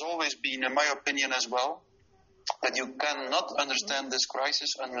that has always been, in my opinion, as well, that you cannot understand this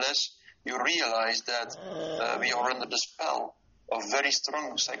crisis unless you realize that we are under the spell of very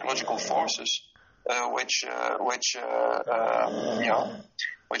strong psychological forces. Which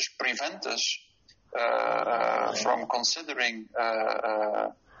prevent us from considering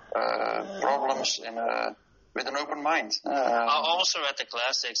problems with an open mind. I also read the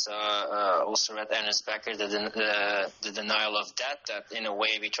classics. Also read Ernest Becker, the denial of death. That in a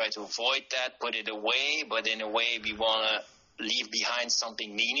way we try to avoid that, put it away, but in a way we want to leave behind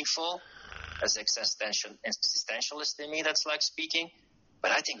something meaningful. As existentialist in me, that's like speaking. But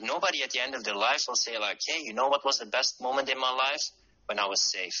I think nobody at the end of their life will say like, hey, you know what was the best moment in my life? When I was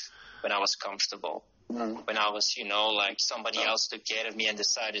safe, when I was comfortable, when I was, like somebody else took care of me and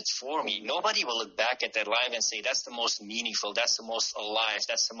decided for me. Nobody will look back at their life and say, that's the most meaningful, that's the most alive,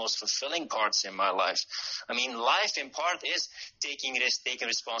 that's the most fulfilling parts in my life. I mean, life in part is taking risk, taking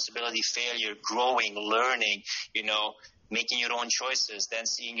responsibility, failure, growing, learning, making your own choices, then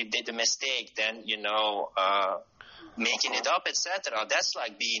seeing you did a mistake, then, making it up, etc. That's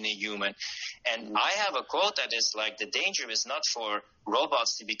like being a human. And I have a quote that is like, the danger is not for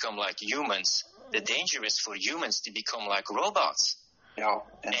robots to become like humans. The danger is for humans to become like robots. Yeah.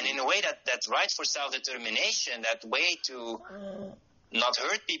 And in a way that right for self-determination, that way to not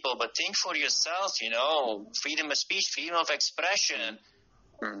hurt people, but think for yourself, freedom of speech, freedom of expression.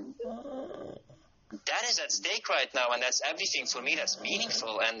 That is at stake right now, and that's everything for me that's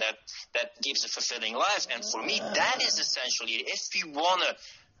meaningful and that gives a fulfilling life. And for me, that is essentially, if we want to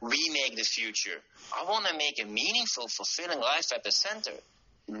remake the future, I want to make a meaningful, fulfilling life at the center.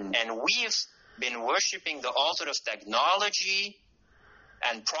 And we've been worshiping the altar of technology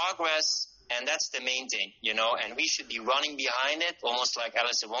and progress, and that's the main thing, and we should be running behind it, almost like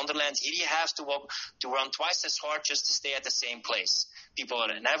Alice in Wonderland. Here you have to run twice as hard just to stay at the same place. People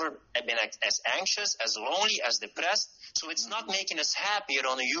have never been as anxious, as lonely, as depressed, so it's not making us happier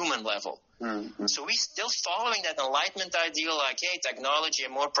on a human level. So we're still following that enlightenment ideal, like, hey, technology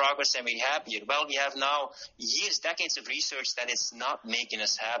and more progress and we're happier. Well, we have now decades of research that it's not making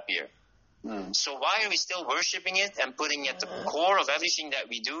us happier. So why are we still worshiping it and putting it at the core of everything that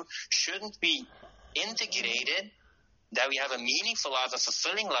we do? Shouldn't we integrate it, that we have a meaningful life, a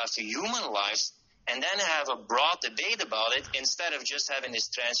fulfilling life, a human life, and then have a broad debate about it instead of just having this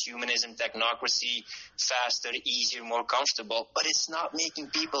transhumanism, technocracy, faster, easier, more comfortable, but it's not making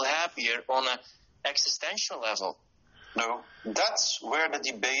people happier on an existential level. No, that's where the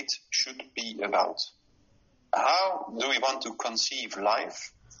debate should be about. How do we want to conceive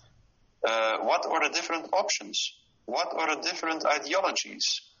life? What are the different options? What are the different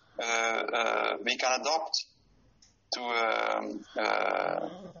ideologies we can adopt to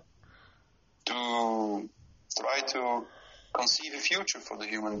try to conceive a future for the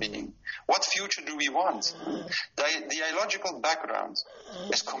human being. What future do we want? The ideological background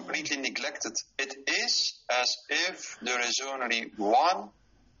is completely neglected. It is as if there is only one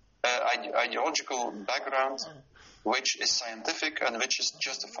ideological background which is scientific and which is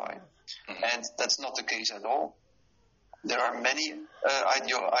justified. And that's not the case at all. There are many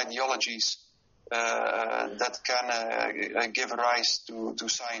ideologies that can give rise to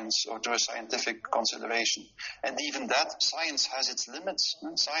science or to a scientific consideration. And even that, science has its limits.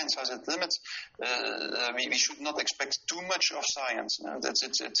 Science has its limits. We should not expect too much of science.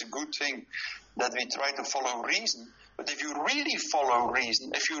 It's a good thing that we try to follow reason. But if you really follow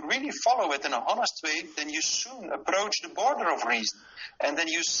reason, if you really follow it in a honest way, then you soon approach the border of reason. And then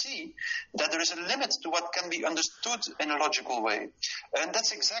you see that there is a limit to what can be understood in a logical way. And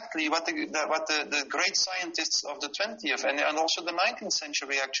that's exactly what the great scientists of the 20th and also the 19th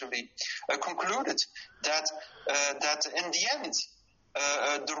century actually concluded, that in the end,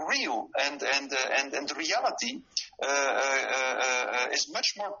 the real and the reality is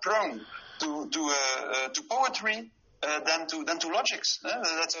much more prone to poetry than to logics.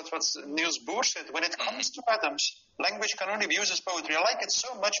 That's what Niels Bohr said. When it comes to atoms, language can only be used as poetry. I like it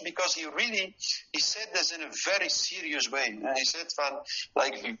so much because he said this in a very serious way. He said,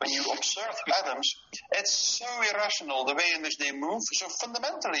 like, when you observe atoms, it's so irrational, the way in which they move, so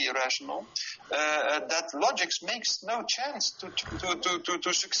fundamentally irrational, that logics makes no chance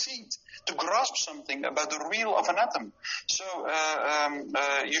to succeed, to grasp something about the real of an atom. So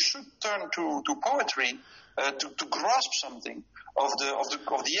you should turn to poetry to grasp something of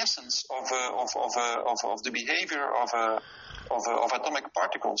the essence of the behavior of atomic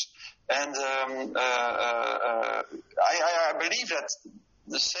particles, and I believe that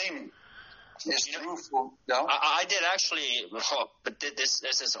the same is true for. No? I did actually, but this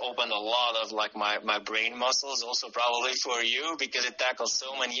has opened a lot of like my brain muscles, also probably for you, because it tackles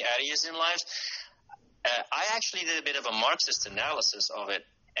so many areas in life. I actually did a bit of a Marxist analysis of it,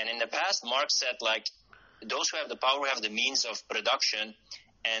 and in the past, Marx said like, those who have the power have the means of production,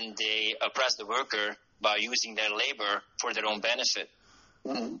 and they oppress the worker by using their labor for their own benefit.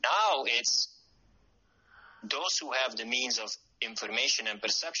 Now it's those who have the means of information and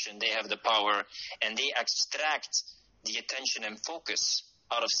perception, they have the power, and they extract the attention and focus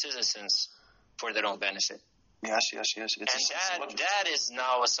out of citizens for their own benefit. Yes. And that is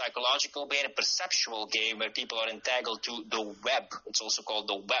now a psychological game, a perceptual game, where people are entangled to the web. It's also called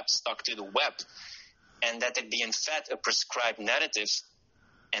the web, stuck to the web. And that they're being fed a prescribed narrative.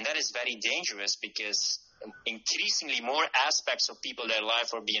 And that is very dangerous because increasingly more aspects of people, their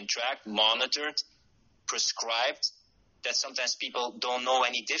life are being tracked, monitored, prescribed, that sometimes people don't know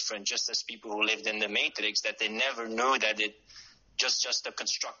any different, just as people who lived in the Matrix, that they never knew that it just a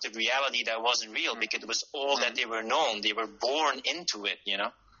constructed reality that wasn't real because it was all that they were known. They were born into it, you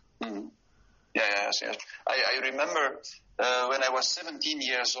know? Mm-hmm. Yes. I remember when I was 17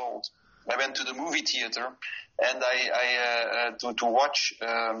 years old, I went to the movie theater and I to watch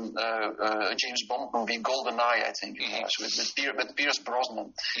a James Bond movie, GoldenEye, I think it was, with Pierce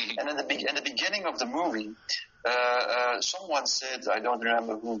Brosnan. Mm-hmm. And in the beginning of the movie, someone said, I don't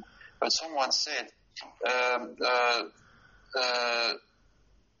remember who, but someone said,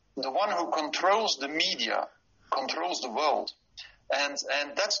 the one who controls the media controls the world. And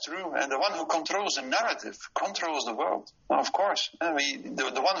that's true. And the one who controls the narrative controls the world. Of course. The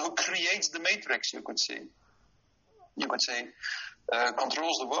one who creates the matrix, you could say,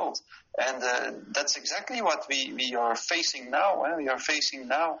 controls the world. And that's exactly what we are facing now. We are facing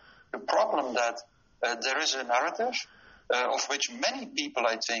now the problem that there is a narrative of which many people,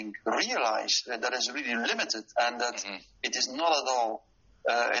 I think, realize that is really limited and that it is not at all,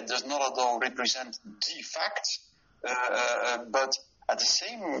 it does not at all represent the facts. But at the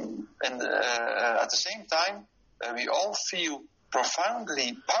same time, we all feel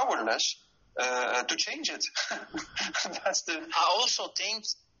profoundly powerless to change it. I also think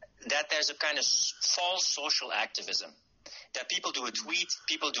that there's a kind of false social activism. That people do a tweet,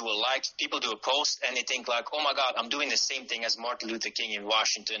 people do a like, people do a post, and they think like, oh my God, I'm doing the same thing as Martin Luther King in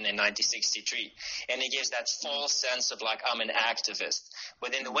Washington in 1963. And it gives that false sense of like, I'm an activist.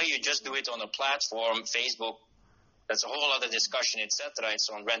 But in the way you just do it on a platform, Facebook, that's a whole other discussion, etc. It's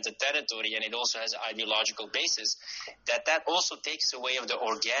on rented territory, and it also has an ideological basis. That also takes away of the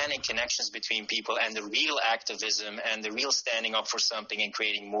organic connections between people and the real activism and the real standing up for something and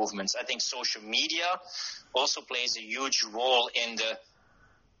creating movements. I think social media also plays a huge role in the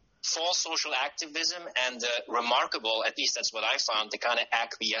false social activism and the remarkable, at least that's what I found, the kind of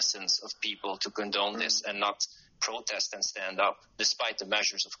acquiescence of people to condone this and not protest and stand up, despite the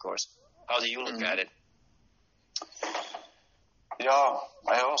measures, of course. How do you look at it? Yeah,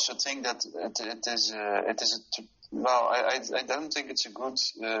 I also think that it is I don't think it's a good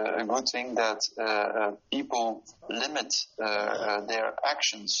thing that people limit their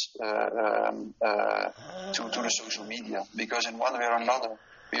actions to the social media, because in one way or another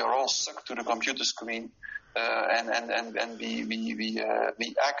we are all sucked to the computer screen, and we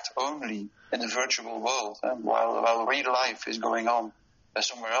act only in the virtual world, while real life is going on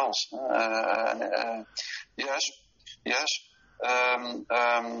somewhere else. Yes.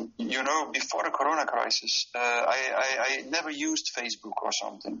 Before the Corona crisis, I never used Facebook or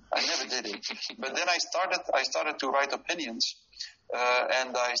something. I never did it. But then I started to write opinions,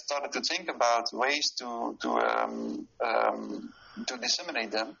 and I started to think about ways to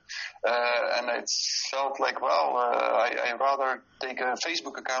disseminate them. And it felt like, I rather take a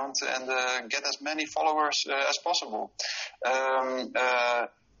Facebook account and get as many followers as possible.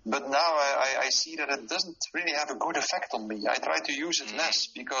 But now I see that it doesn't really have a good effect on me. I try to use it less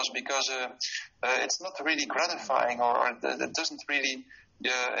because it's not really gratifying, or it doesn't really.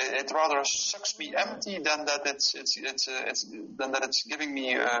 It rather sucks me empty than that it's giving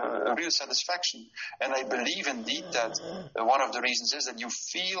me a real satisfaction. And I believe indeed that one of the reasons is that you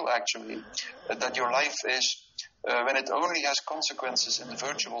feel actually that your life is. When it only has consequences in the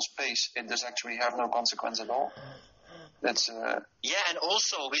virtual space, it does actually have no consequence at all. Yeah, and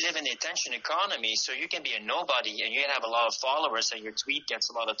also we live in the attention economy, so you can be a nobody and you can have a lot of followers and your tweet gets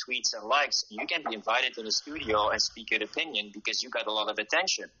a lot of tweets and likes, and you can be invited in the studio and speak your opinion because you got a lot of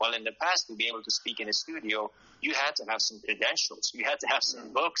attention. While in the past, to be able to speak in a studio, you had to have some credentials, you had to have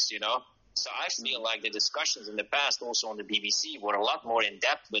some books, So I feel like the discussions in the past, also on the BBC, were a lot more in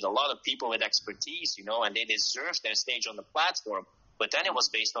depth with a lot of people with expertise, and they deserved their stage on the platform. But then it was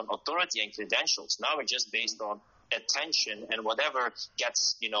based on authority and credentials. Now it's just based on attention and whatever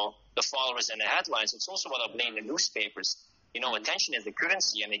gets, the followers and the headlines. It's also what I blame the newspapers. Attention is the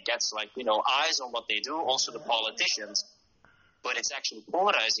currency, and it gets eyes on what they do, also the politicians. But it's actually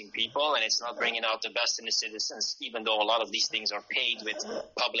polarizing people, and it's not bringing out the best in the citizens, even though a lot of these things are paid with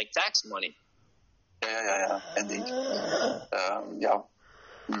public tax money. Yeah, indeed.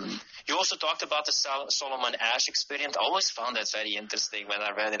 You also talked about the Solomon Asch experiment. I always found that very interesting when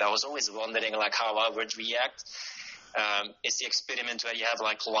I read it. I was always wondering how I would react. It's the experiment where you have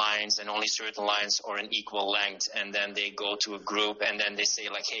lines, and only certain lines are an equal length, and then they go to a group and then they say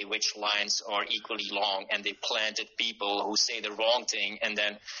hey, which lines are equally long, and they planted people who say the wrong thing, and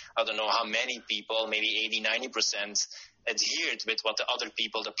then I don't know how many people, maybe 80-90% adhered with what the other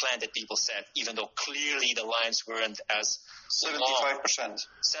people, the planted people, said, even though clearly the lines weren't as 75%.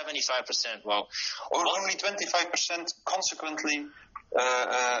 75%. Wow. Or only 25% consequently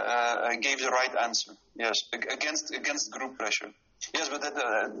gave the right answer. Yes, against group pressure. Yes, but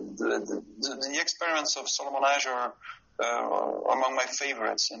the experiments of Solomon Asch are among my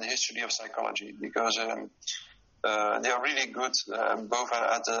favorites in the history of psychology, because they are really good, both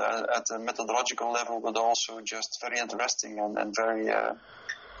at the methodological level, but also just very interesting and very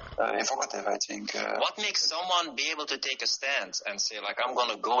evocative, I think. What makes someone be able to take a stand and say, I'm going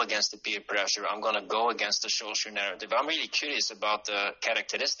to go against the peer pressure, I'm going to go against the social narrative? I'm really curious about the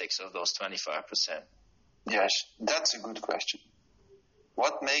characteristics of those 25%. Yes, that's a good question.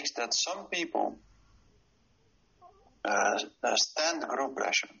 What makes that some people stand group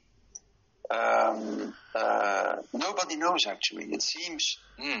pressure? Nobody knows, actually. It seems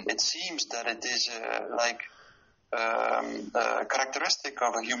that it is a characteristic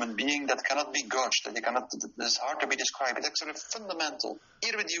of a human being that cannot be gauged, that it's hard to be described. It's actually a fundamental,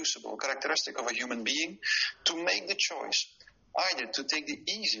 irreducible characteristic of a human being to make the choice either to take the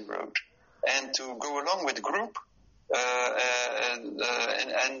easy road and to go along with the group, and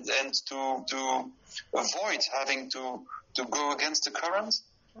to avoid having to go against the current,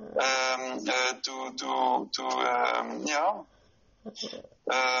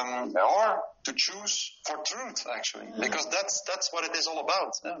 or to choose for truth, actually, because that's what it is all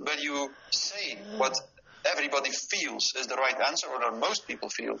about. When you say what everybody feels is the right answer, or that most people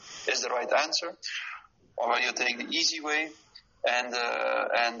feel is the right answer, or when you take the easy way and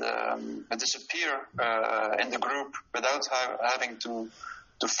disappear in the group without having to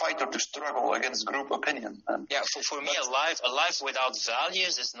fight or to struggle against group opinion. For me, a life without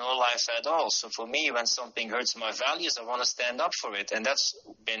values is no life at all. So for me, when something hurts my values, I want to stand up for it. And that's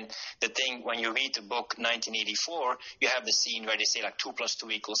been the thing. When you read the book 1984, you have the scene where they say 2 +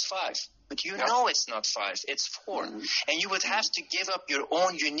 2 = 5. but you know it's not 5, it's 4. And you would have to give up your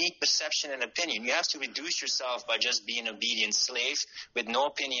own unique perception and opinion. You have to reduce yourself by just being an obedient slave with no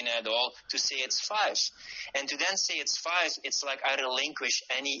opinion at all to say it's 5. And to then say it's 5, it's like I relinquish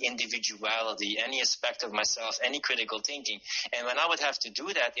any individuality, any aspect of myself, any critical thinking. And when I would have to do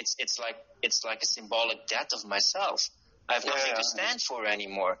that, it's like a symbolic death of myself. I have nothing to stand for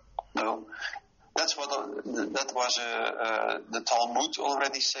anymore. No, that's what the Talmud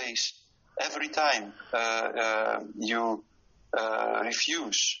already says. Every time you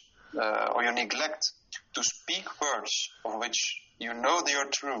refuse or you neglect to speak words of which you know they are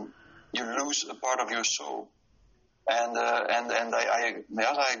true, you lose a part of your soul. And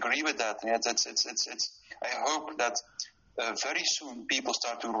I agree with that. I hope that very soon people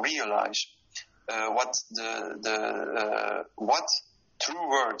start to realize what what true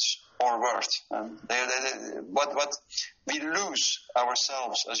words are worth. What we lose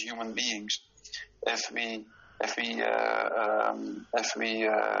ourselves as human beings if we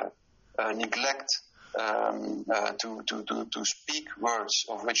neglect to speak words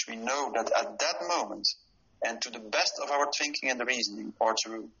of which we know that at that moment and to the best of our thinking and reasoning are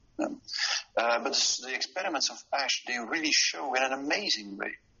true. But the experiments of Ash, they really show in an amazing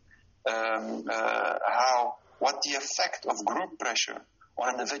way what the effect of group pressure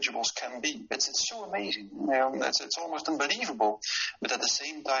on individuals can be. It's so amazing. It's almost unbelievable. But at the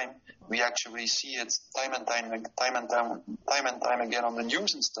same time, we actually see it time and time again on the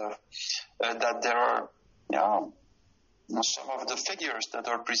news and stuff, that there are some of the figures that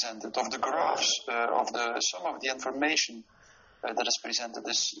are presented, of the graphs, some of the information that is presented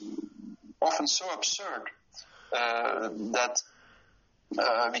is often so absurd that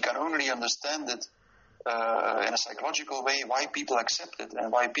we can only understand it in a psychological way, why people accept it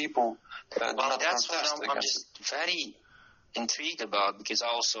and why people do not that's protest what I'm just very intrigued about, because I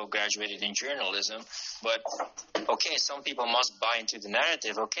also graduated in journalism. But okay, some people must buy into the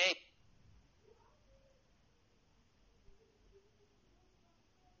narrative. Okay.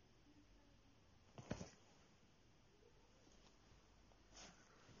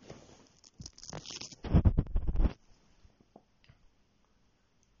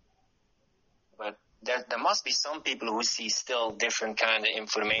 There must be some people who see still different kind of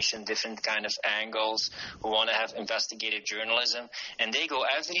information, different kind of angles, who want to have investigative journalism, and they go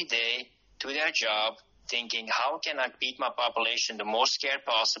every day to their job thinking, how can I keep my population the most scared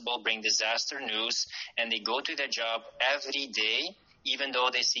possible, bring disaster news, and they go to their job every day, even though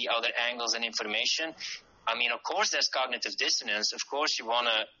they see other angles and information. I mean, of course there's cognitive dissonance. Of course you want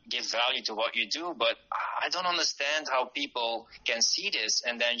to give value to what you do, but I don't understand how people can see this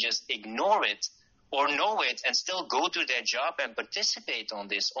and then just ignore it or know it and still go to their job and participate on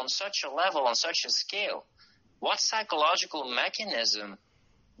this on such a level, on such a scale. What psychological mechanism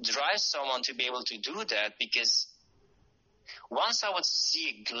drives someone to be able to do that? Because once I would see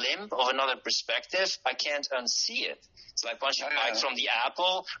a glimpse of another perspective, I can't unsee it. It's like once you bite from the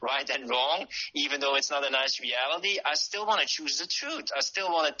apple, right and wrong, even though it's not a nice reality, I still want to choose the truth. I still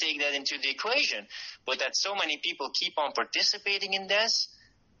want to take that into the equation. But that so many people keep on participating in this,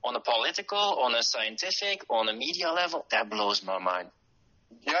 on a political, on a scientific, on a media level, that blows my mind.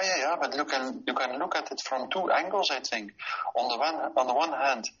 Yeah, but you can look at it from two angles, I think. On the one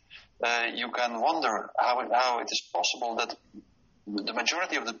hand, you can wonder how it is possible that the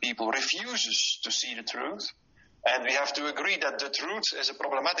majority of the people refuses to see the truth. And we have to agree that the truth is a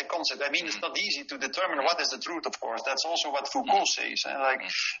problematic concept. I mean, it's not easy to determine what is the truth, of course. That's also what Foucault says.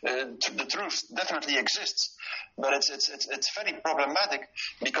 The truth definitely exists, but it's very problematic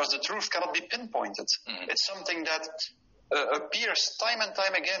because the truth cannot be pinpointed. It's something that appears time and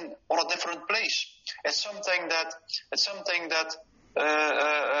time again on a different place. It's something that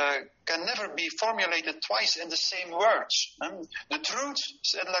can never be formulated twice in the same words. The truth,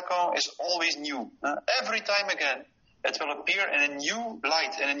 said Lacan, is always new. Every time again, it will appear in a new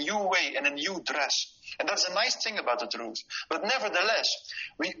light, in a new way, in a new dress. And that's a nice thing about the truth. But nevertheless,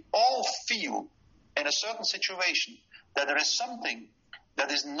 we all feel in a certain situation that there is something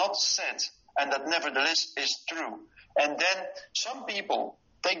that is not said and that nevertheless is true. And then some people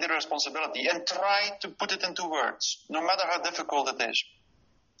take the responsibility and try to put it into words, no matter how difficult it is.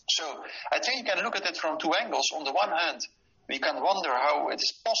 So I think you can look at it from two angles. On the one hand, we can wonder how it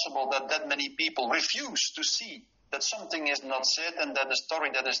is possible that many people refuse to see that something is not said and that the story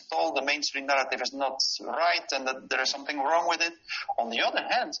that is told, the mainstream narrative, is not right and that there is something wrong with it. On the other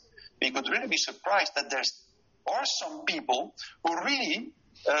hand, we could really be surprised that there are some people who really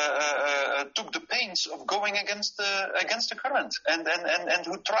took the pains of going against the current, and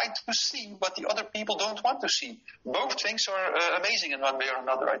who try to see what the other people don't want to see. Both things are amazing in one way or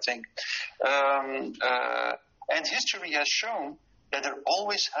another, I think. And history has shown that there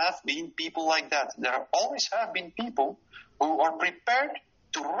always have been people like that. There always have been people who are prepared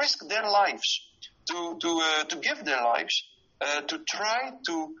to risk their lives, to give their lives, to try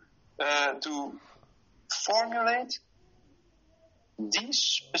to formulate these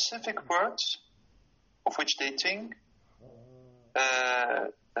specific words of which they think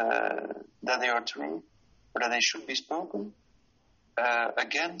that they are true, or that they should be spoken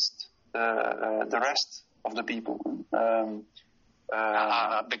against the rest of the people.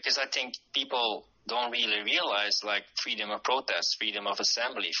 Because I think people don't really realize, like, freedom of protest, freedom of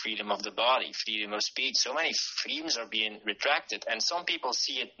assembly, freedom of the body, freedom of speech. So many freedoms are being retracted, and some people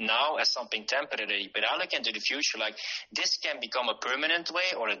see it now as something temporary. But I look into the future like this can become a permanent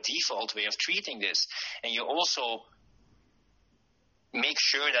way or a default way of treating this. And you also make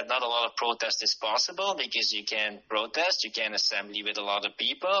sure that not a lot of protest is possible, because you can protest, you can assembly with a lot of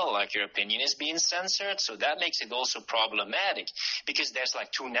people, like your opinion is being censored. So that makes it also problematic, because there's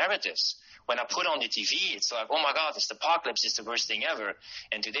like two narratives. When I put on the TV, it's like, oh my God, this apocalypse is the worst thing ever.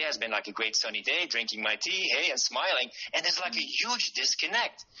 And today has been like a great sunny day, drinking my tea, hey, and smiling. And there's like a huge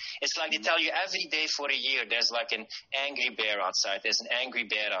disconnect. It's like they tell you every day for a year, there's like an angry bear outside. There's an angry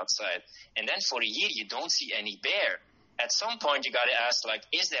bear outside. And then for a year, you don't see any bear. At some point, you got to ask, like,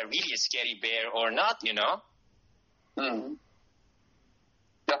 is there really a scary bear or not, you know? Mm-hmm.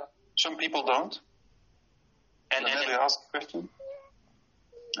 Yeah, some people don't. And they ask a question.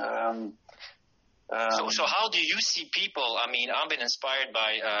 So how do you see people? I mean, I've been inspired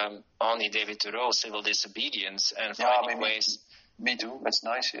by Henri David Thoreau's Civil Disobedience and finding ways. Me too. That's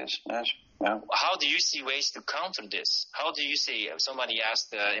nice. Yes. Yeah. How do you see ways to counter this? How do you see? Somebody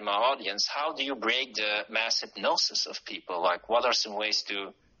asked in my audience, how do you break the mass hypnosis of people? Like, what are some ways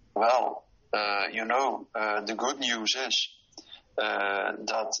to? Well, the good news is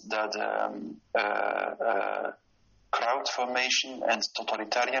that crowd formation and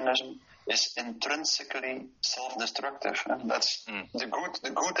totalitarianism is intrinsically self-destructive, and that's the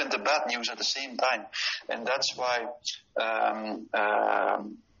good and the bad news at the same time. And that's why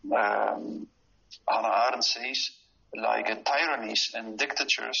Hannah Arendt says, like, tyrannies and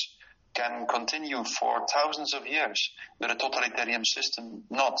dictatures can continue for thousands of years, but a totalitarian system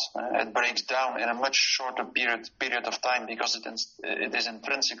not. It breaks down in a much shorter period of time, because it is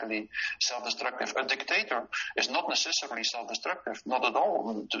intrinsically self-destructive. A dictator is not necessarily self-destructive, not at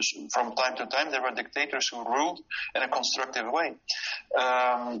all. From time to time, there were dictators who ruled in a constructive way.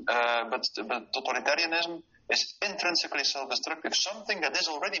 But totalitarianism is intrinsically self-destructive, something that is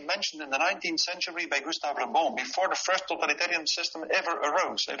already mentioned in the 19th century by Gustave Le Bon, before the first totalitarian system ever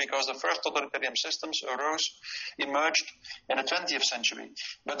arose, because the first totalitarian systems emerged in the 20th century.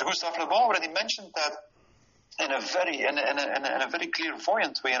 But Gustave Le Bon already mentioned that in a very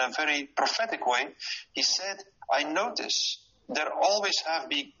clairvoyant way, in a very prophetic way. He said, I notice there always have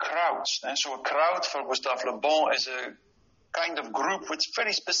been crowds. And so a crowd for Gustave Le Bon is a kind of group with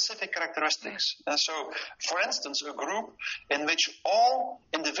very specific characteristics. And so, for instance, a group in which all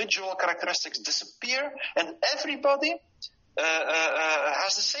individual characteristics disappear and everybody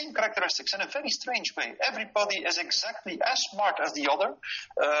has the same characteristics in a very strange way. Everybody is exactly as smart as the other.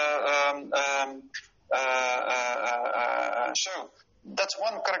 So that's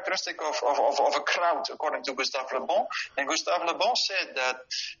one characteristic of a crowd, according to Gustave Le Bon. And Gustave Le Bon said that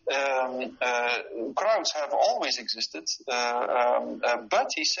crowds have always existed, but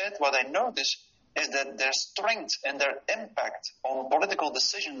he said, what I notice is that their strength and their impact on political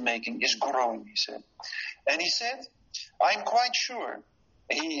decision-making is growing, he said. And he said, I'm quite sure,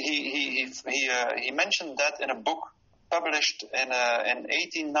 he mentioned that in a book published in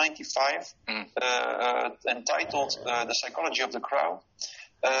 1895, entitled The Psychology of the Crowd.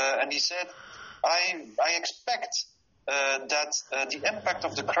 And he said, I expect that the impact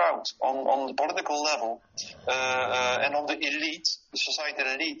of the crowd on the political level and on the elite, the societal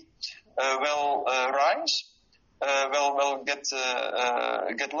elite, will rise, will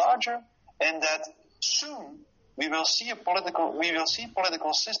get larger, and that soon we will see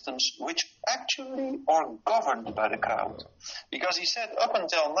political systems which actually are governed by the crowd. Because he said, up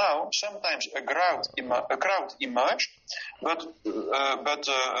until now, sometimes a crowd emerged, but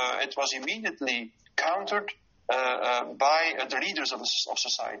it was immediately countered by the leaders of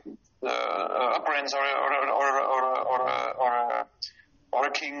society, a prince or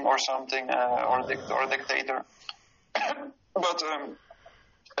a king or something, or a dictator.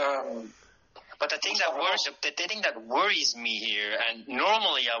 But the thing that worries me here, and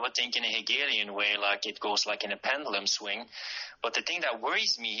normally I would think in a Hegelian way, like it goes like in a pendulum swing. But the thing that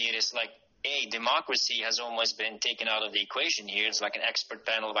worries me here is like, democracy has almost been taken out of the equation here. It's like an expert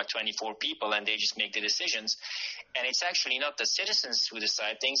panel of like 24 people, and they just make the decisions. And it's actually not the citizens who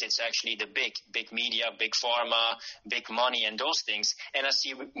decide things. It's actually the big media, big pharma, big money, and those things. And I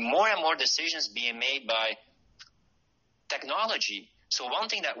see more and more decisions being made by technology. So one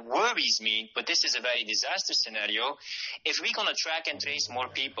thing that worries me, but this is a very disastrous scenario, if we're going to track and trace more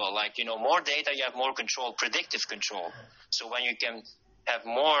people, like, more data, you have more control, predictive control. So when you can have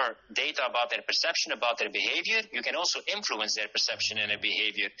more data about their perception, about their behavior, you can also influence their perception and their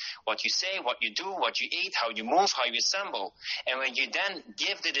behavior. What you say, what you do, what you eat, how you move, how you assemble. And when you then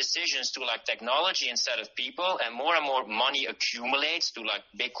give the decisions to like technology instead of people, and more money accumulates to like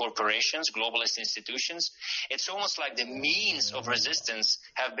big corporations, globalist institutions, it's almost like the means of resistance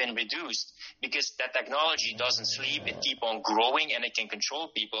have been reduced, because that technology doesn't sleep, it keeps on growing, and it can control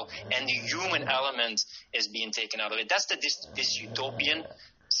people, and the human element is being taken out of it. That's this utopian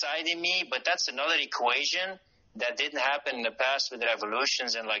side in me, but that's another equation that didn't happen in the past with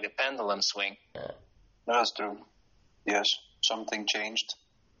revolutions and like the pendulum swing. That's true. Yes, something changed.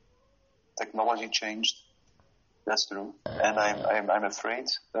 Technology changed. That's true. And I'm afraid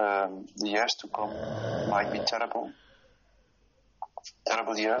the years to come might be terrible.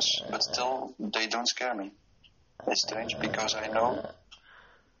 Terrible years, but still they don't scare me. It's strange because I know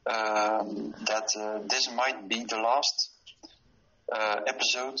that this might be the last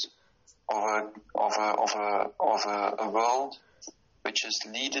episode of a world which is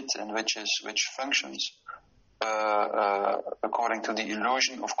needed and which functions according to the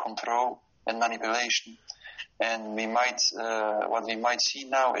illusion of control and manipulation. And what we might see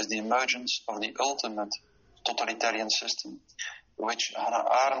now is the emergence of the ultimate totalitarian system, which Hannah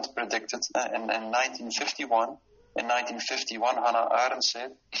Arendt predicted in 1951. In 1951, Hannah Arendt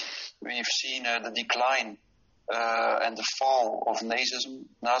said, we've seen the decline and the fall of Nazism.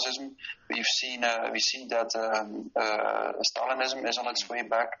 We see that Stalinism is on its way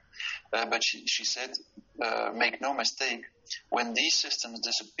back. But she said, make no mistake, when these systems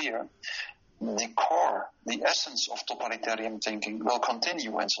disappear, the core, the essence of totalitarian thinking will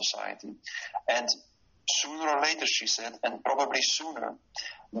continue in society. And sooner or later, she said, and probably sooner,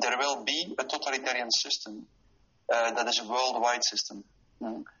 there will be a totalitarian system that is a worldwide system.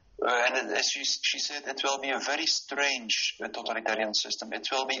 And as she said, it will be a very strange totalitarian system. It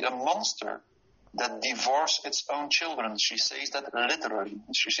will be a monster that devours its own children. She says that literally.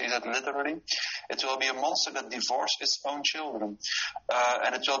 It will be a monster that devours its own children.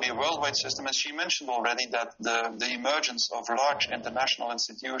 And it will be a worldwide system. And she mentioned already that the emergence of large international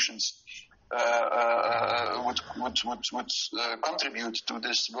institutions would contribute to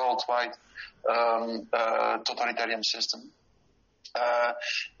this worldwide totalitarian system.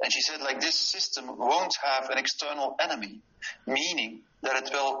 And she said, like, this system won't have an external enemy, meaning that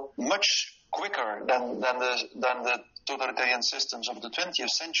it will much quicker than the totalitarian systems of the 20th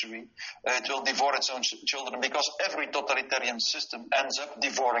century, it will devour its own children, because every totalitarian system ends up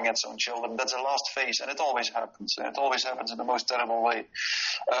devouring its own children. That's the last phase, and it always happens. And it always happens in the most terrible way.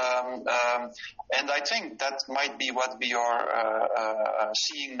 And I think that might be what we are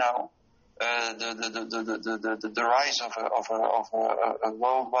seeing now. The rise of a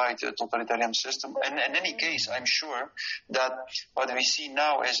worldwide totalitarian system. And in any case, I'm sure that what we see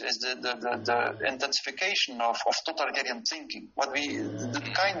now is the intensification of totalitarian thinking.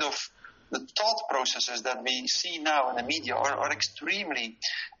 The thought processes that we see now in the media are extremely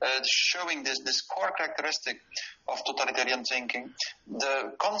showing this core characteristic of totalitarian thinking,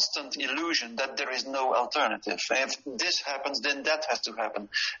 the constant illusion that there is no alternative. If this happens, then that has to happen.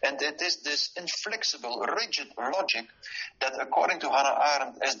 And it is this inflexible, rigid logic that, according to Hannah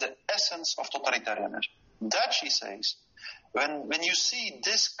Arendt, is the essence of totalitarianism. That, she says, when you see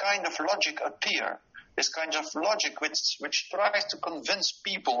this kind of logic appear, this kind of logic which tries to convince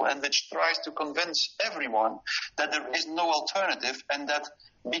people and which tries to convince everyone that there is no alternative, and that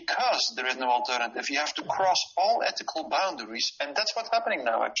because there is no alternative, you have to cross all ethical boundaries. And that's what's happening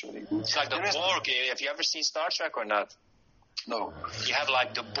now, actually. It's like the Borg. Have you ever seen Star Trek or not? No. You have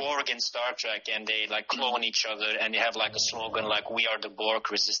like the Borg in Star Trek, and they like clone each other, and they have like a slogan like, "We are the Borg,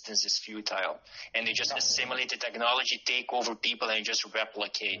 resistance is futile." And they just assimilate the technology, take over people, and just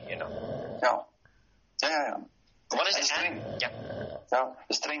replicate, Yeah. What is it? Yeah.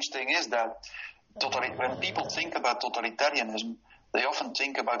 The strange thing is that when people think about totalitarianism, they often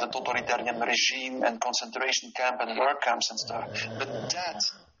think about a totalitarian regime and concentration camp and work camps and stuff. But that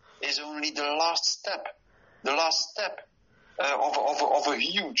is only the last step. The last step of a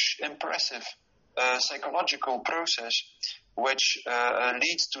huge, impressive psychological process which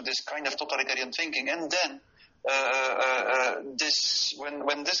leads to this kind of totalitarian thinking, and then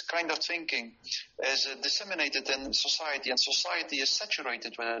when this kind of thinking is disseminated in society and society is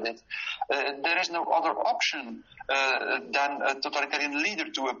saturated with it, there is no other option than a totalitarian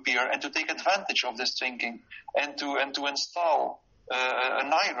leader to appear and to take advantage of this thinking and to install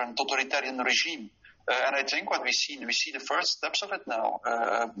an iron totalitarian regime. And I think what we see the first steps of it now.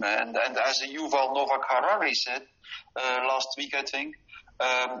 And as Yuval Noah Harari said last week, I think,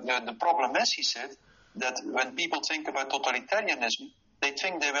 the problem is, he said, that when people think about totalitarianism, they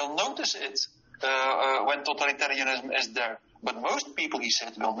think they will notice it when totalitarianism is there. But most people, he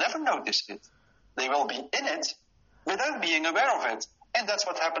said, will never notice it. They will be in it without being aware of it. And that's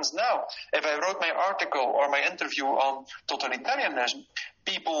what happens now. If I wrote my article or my interview on totalitarianism,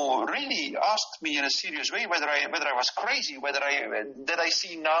 people really asked me in a serious way whether I was crazy, did I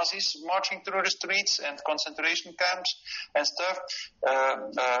see Nazis marching through the streets and concentration camps and stuff.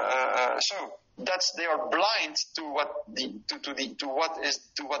 So they are blind to what the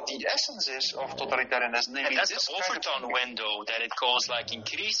essence is of totalitarianism. And that's the Overton window that it goes like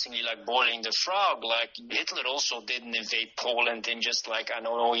increasingly like boiling the frog. Like Hitler also didn't invade Poland in just like, I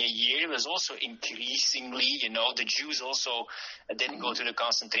don't know, a year. It was also increasingly, the Jews also didn't go to the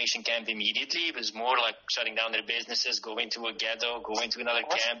concentration camp immediately. It was more like shutting down their businesses, going to a ghetto, going to another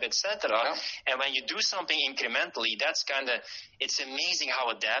camp, etc. Yeah. And when you do something incrementally, it's amazing how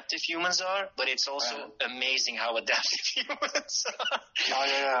adaptive humans are, but it's also amazing how adaptive humans are.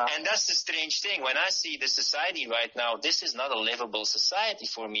 And that's the strange thing. When I see the society right now, this is not a livable society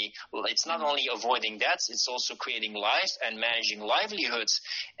for me. It's not only avoiding deaths, it's also creating life and managing livelihoods.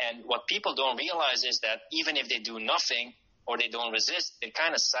 And what people don't realize is that even if they do nothing or they don't resist, they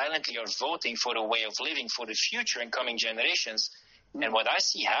kind of silently are voting for a way of living for the future and coming generations. And what I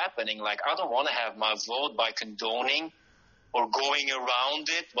see happening, like I don't want to have my vote by condoning or going around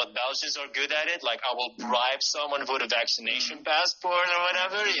it, what Belgians are good at it, like I will bribe someone for the vaccination passport or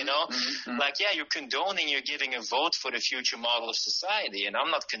whatever, Like, you're condoning, you're giving a vote for the future model of society, and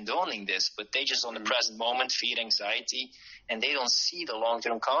I'm not condoning this, but they just on the present moment feed anxiety, and they don't see the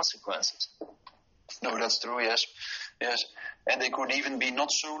long-term consequences. No, that's true, yes. And they could even be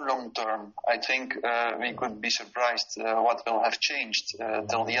not so long-term. I think we could be surprised what will have changed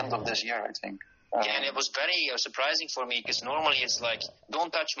till the end of this year, I think. And it was very surprising for me because normally it's like, don't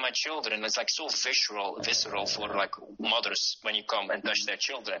touch my children. It's like so visceral for like mothers when you come and touch their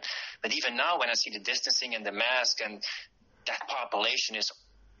children. But even now when I see the distancing and the mask and that population is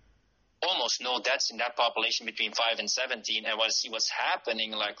almost no deaths in that population between 5 and 17, and when I see what's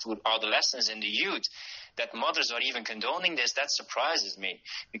happening like with adolescents and the youth, that mothers are even condoning this, that surprises me,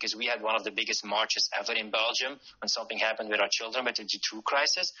 because we had one of the biggest marches ever in Belgium when something happened with our children with the G2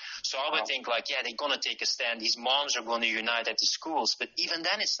 crisis. So I would think like, they're going to take a stand. These moms are going to unite at the schools. But even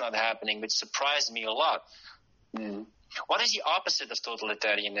then it's not happening, which surprised me a lot. What is the opposite of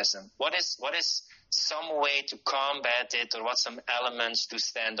totalitarianism? What is some way to combat it, or what some elements to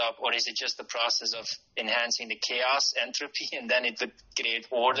stand up, or is it just the process of enhancing the chaos, entropy, and then it would create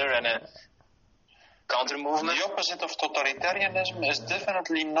order and a counter-movement? The opposite of totalitarianism is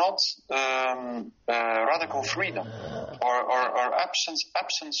definitely not radical freedom or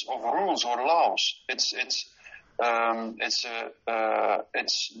absence of rules or laws. It's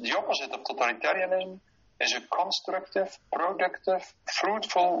the opposite of totalitarianism is a constructive, productive,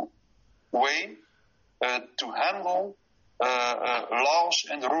 fruitful way to handle laws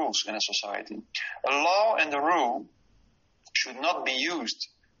and rules in a society. A law and a rule should not be used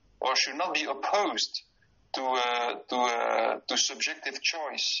or should not be opposed to subjective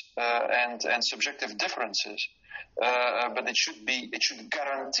choice and subjective differences, but it should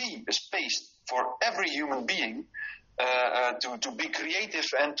guarantee a space for every human being to be creative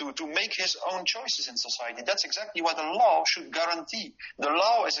and to make his own choices in society. That's exactly what a law should guarantee. The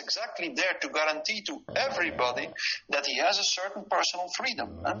law is exactly there to guarantee to everybody that he has a certain personal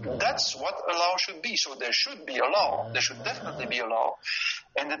freedom. And that's what a law should be. So there should be a law. There should definitely be a law.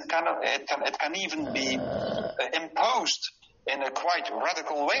 And it can even be imposed in a quite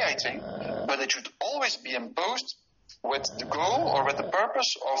radical way, I think. But it should always be imposed with the goal or with the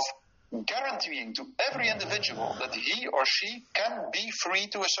purpose of guaranteeing to every individual that he or she can be free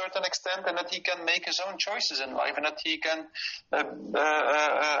to a certain extent, and that he can make his own choices in life, and that he can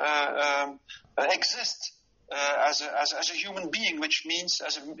exist as a human being, which means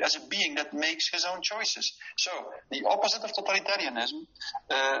as a being that makes his own choices. So the opposite of totalitarianism,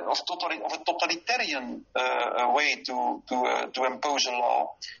 of a totalitarian way to impose a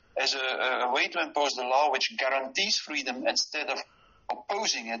law, is a way to impose the law which guarantees freedom instead of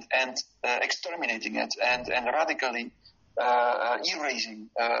opposing it and exterminating it and radically erasing,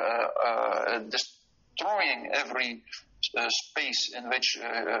 destroying every space in which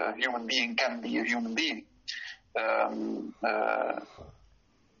a human being can be a human being. And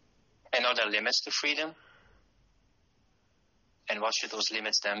are there limits to freedom? And what should those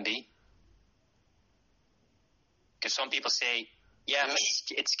limits then be? Because some people say, yeah, yes.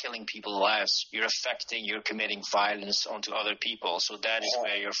 but it's killing people's lives. You're committing violence onto other people. So that is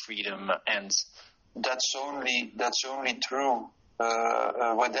where your freedom ends. That's only true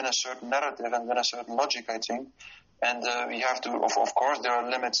within a certain narrative and within a certain logic, I think. And we have to, of course, there are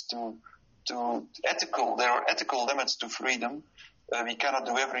limits there are ethical limits to freedom. We cannot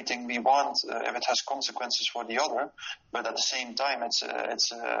do everything we want if it has consequences for the other. But at the same time, it's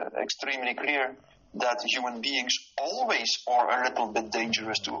extremely clear that human beings always are a little bit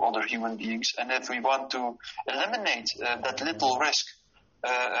dangerous to other human beings. And if we want to eliminate that little risk,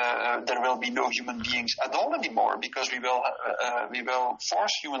 there will be no human beings at all anymore, because we will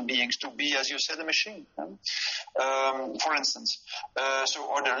force human beings to be, as you said, a machine. For instance,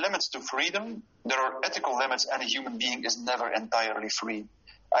 so are there limits to freedom? There are ethical limits, and a human being is never entirely free.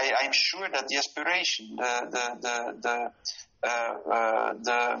 I'm sure that the aspiration, the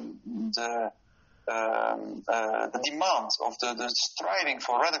demand of the striving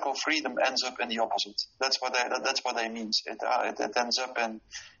for radical freedom ends up in the opposite. That's what I mean. It ends up in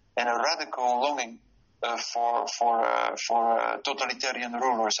a radical longing for totalitarian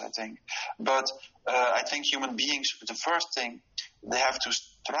rulers, I think. But I think human beings, the first thing they have to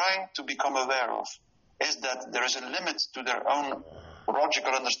try to become aware of is that there is a limit to their own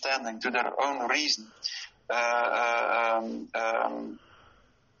logical understanding, to their own reason.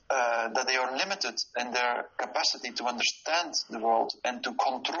 That they are limited in their capacity to understand the world and to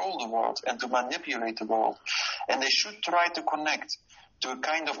control the world and to manipulate the world. And they should try to connect to a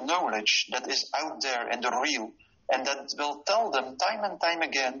kind of knowledge that is out there in the real, and that will tell them time and time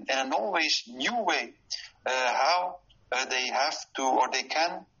again in an always new way how they have to or they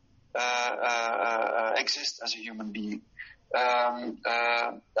can exist as a human being.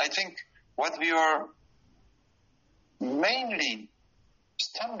 I think what we are mainly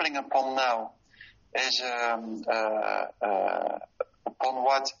stumbling upon now is upon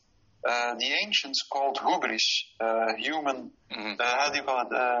what the ancients called hubris, human. How do you call it?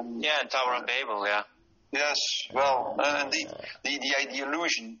 Tower of Babel. Yeah. Yes. Well, indeed, the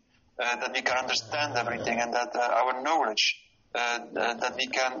illusion that we can understand everything and that our knowledge that we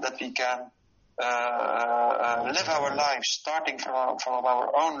can live our lives starting from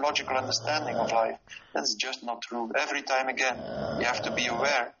our own logical understanding of life. That's just not true. Every time again, we have to be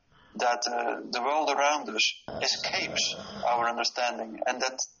aware that the world around us escapes our understanding, and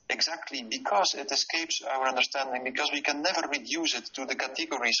that exactly because it escapes our understanding, because we can never reduce it to the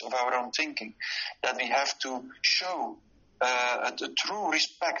categories of our own thinking, that we have to show a true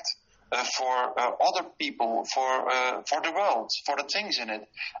respect for other people, for the world, for the things in it,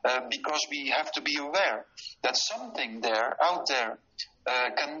 because we have to be aware that something out there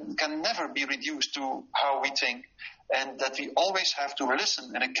can never be reduced to how we think, and that we always have to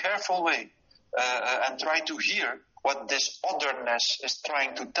listen in a careful way and try to hear what this otherness is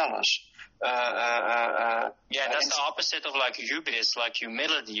trying to tell us. That's the opposite of like hubris, like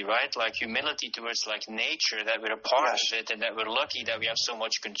humility, right? Like humility towards like nature, that we're a part of it and that we're lucky that we have so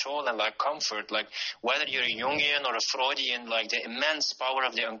much control and like comfort. Like whether you're a Jungian or a Freudian, like the immense power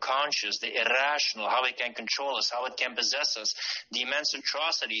of the unconscious, the irrational, how it can control us, how it can possess us, the immense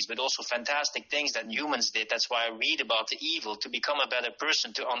atrocities, but also fantastic things that humans did. That's why I read about the evil, to become a better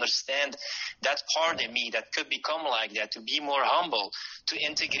person, to understand that part in me that could become like that, to be more humble, to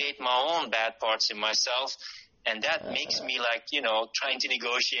integrate my own bad parts in myself. And that makes me like, trying to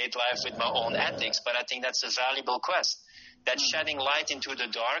negotiate life with my own ethics. But I think that's a valuable quest. That shedding light into the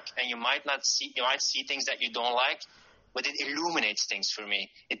dark, and you might see things that you don't like, but it illuminates things for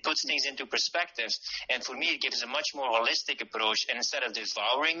me. It puts things into perspective. And for me, it gives a much more holistic approach. And instead of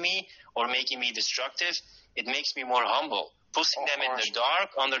devouring me or making me destructive, it makes me more humble. Pushing them in the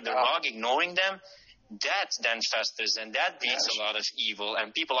dark, under the rug, ignoring them, that then festers, and that breeds a lot of evil.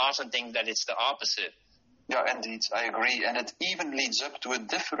 And people often think that it's the opposite. Yeah, indeed, I agree. And it even leads up to a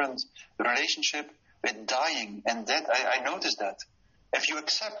different relationship with dying and death. I noticed that. If you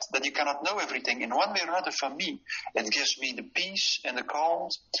accept that you cannot know everything in one way or another, for me, it gives me the peace and the calm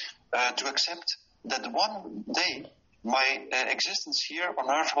to accept that one day my existence here on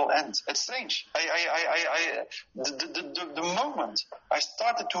earth will end. It's strange. The moment I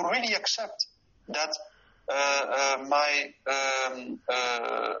started to really accept that my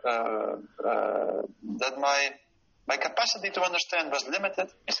my capacity to understand was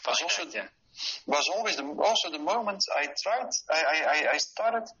limited. It's finite, Was always also the moment I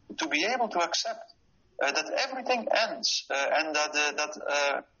started to be able to accept that everything ends and that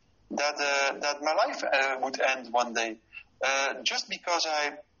my life would end one day, just because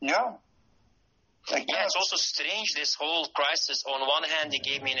it's also strange, this whole crisis. On one hand, it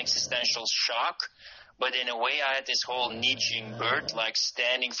gave me an existential shock, but in a way I had this whole Nietzschean birth, like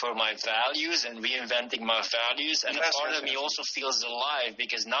standing for my values and reinventing my values. And a part of me also feels alive,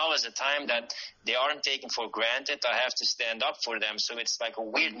 because now is a time that they aren't taken for granted. I have to stand up for them. So it's like a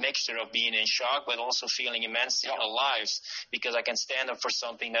weird mixture of being in shock, but also feeling immensely alive, because I can stand up for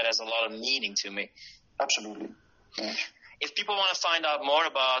something that has a lot of meaning to me. Absolutely. Yeah. If people want to find out more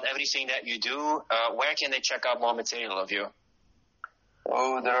about everything that you do, where can they check out more material of you?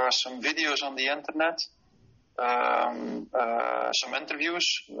 Oh, there are some videos on the internet, some interviews.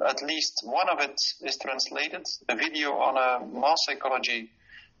 At least one of it is translated. A video on mass psychology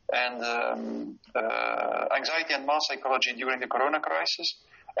and anxiety and mass psychology during the corona crisis.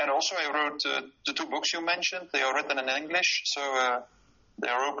 And also I wrote the 2 books you mentioned. They are written in English, so they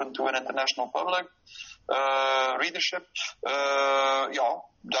are open to an international public readership.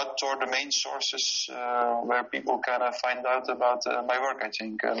 That are the main sources where people kind of find out about my work, I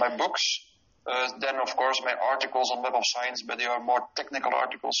think. My books, then of course my articles on Web of Science, but they are more technical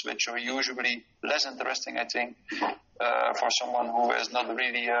articles, which are usually less interesting, I think, for someone who is not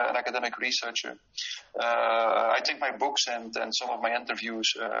really an academic researcher. I think my books and some of my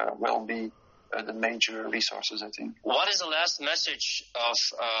interviews will be the major resources, I think. What is the last message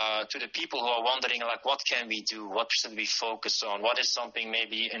to the people who are wondering, like, what can we do? What should we focus on? What is something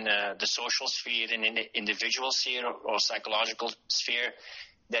maybe in the social sphere and in the individual sphere or psychological sphere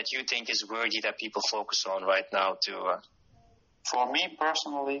that you think is worthy that people focus on right now? For me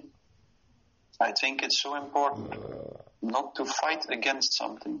personally, I think it's so important not to fight against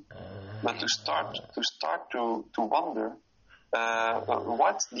something, but to start to wonder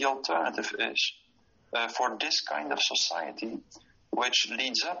what the alternative is for this kind of society, which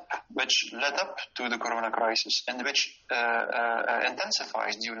led up to the corona crisis, and which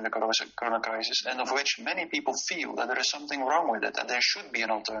intensifies during the corona crisis, and of which many people feel that there is something wrong with it, that there should be an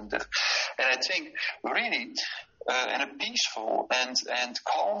alternative. And I think really in a peaceful and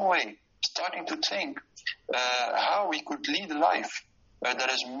calm way, starting to think how we could lead a life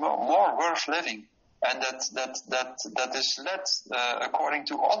that is more worth living, and that is led according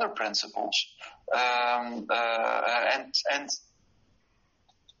to other principles, and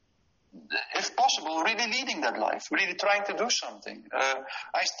if possible, really leading that life, really trying to do something.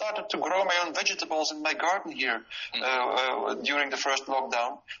 I started to grow my own vegetables in my garden here during the first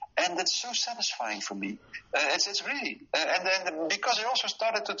lockdown, and it's so satisfying for me. It's really, and then because I also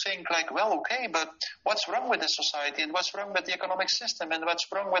started to think like, well, okay, but what's wrong with this society, and what's wrong with the economic system, and what's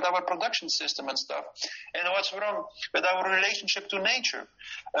wrong with our production system and stuff, and what's wrong with our relationship to nature?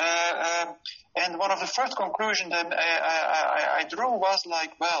 And one of the first conclusions that I drew was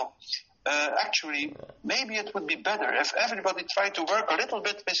like, well, actually, maybe it would be better if everybody tried to work a little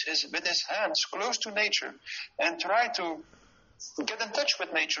bit with his hands close to nature, and try to get in touch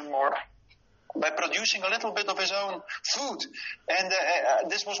with nature more by producing a little bit of his own food. And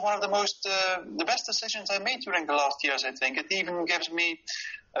this was one of the best decisions I made during the last years, I think. It even gives me,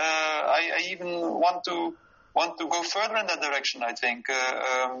 I even want to go further in that direction, I think.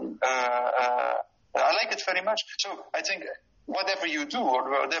 I like it very much. So I think whatever you do or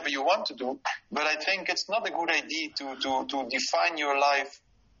whatever you want to do, but I think it's not a good idea to define your life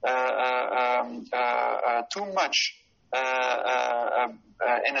too much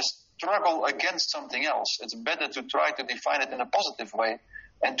in a struggle against something else. It's better to try to define it in a positive way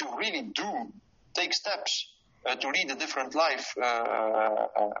and to really take steps to lead a different life,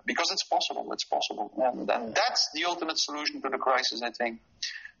 because it's possible. It's possible, and that's the ultimate solution to the crisis, I think.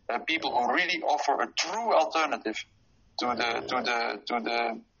 People who really offer a true alternative to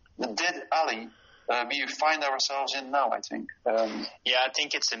the dead alley we find ourselves in now, I think. I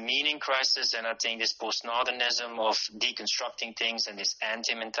think it's a meaning crisis, and I think this postmodernism of deconstructing things and this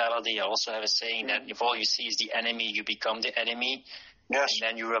anti-mentality. I also have a saying that if all you see is the enemy, you become the enemy. Yes. And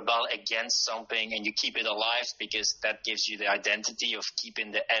then you rebel against something and you keep it alive, because that gives you the identity of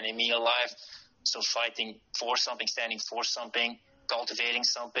keeping the enemy alive. So fighting for something, standing for something, cultivating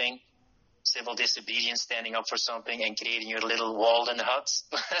something, civil disobedience, standing up for something, and creating your little Walden hut,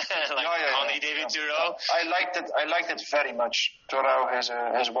 Henri David Thoreau. I liked it very much. Thoreau has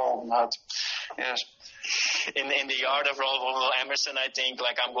his Walden hut. Yes. In the yard of Rolf Emerson, I think.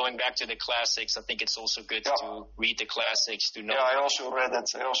 Like, I'm going back to the classics. I think it's also good to read the classics to know. Yeah, I also read it.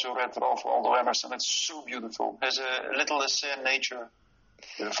 I also read Rolf Emerson. It's so beautiful. There's a little essay on nature,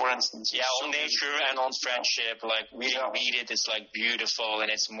 for instance. Yeah, on nature and on friendship. Like, really read it. It's like beautiful,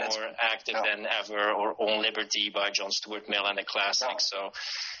 and it's more active than ever. Or On Liberty by John Stuart Mill and the classics. So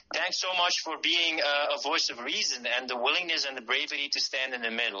thanks so much for being a voice of reason and the willingness and the bravery to stand in the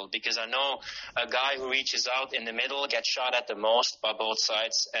middle, because I know a guy who reaches out in the middle gets shot at the most by both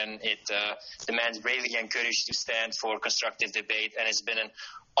sides, and it demands bravery and courage to stand for constructive debate, and it's been an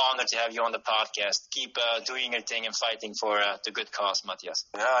honor to have you on the podcast. Keep doing your thing and fighting for the good cause, Matthias.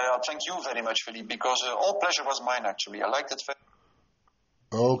 Yeah, thank you very much, Philippe, because all pleasure was mine, actually. I liked it very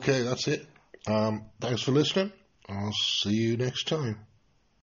Okay, that's it. Thanks for listening. I'll see you next time.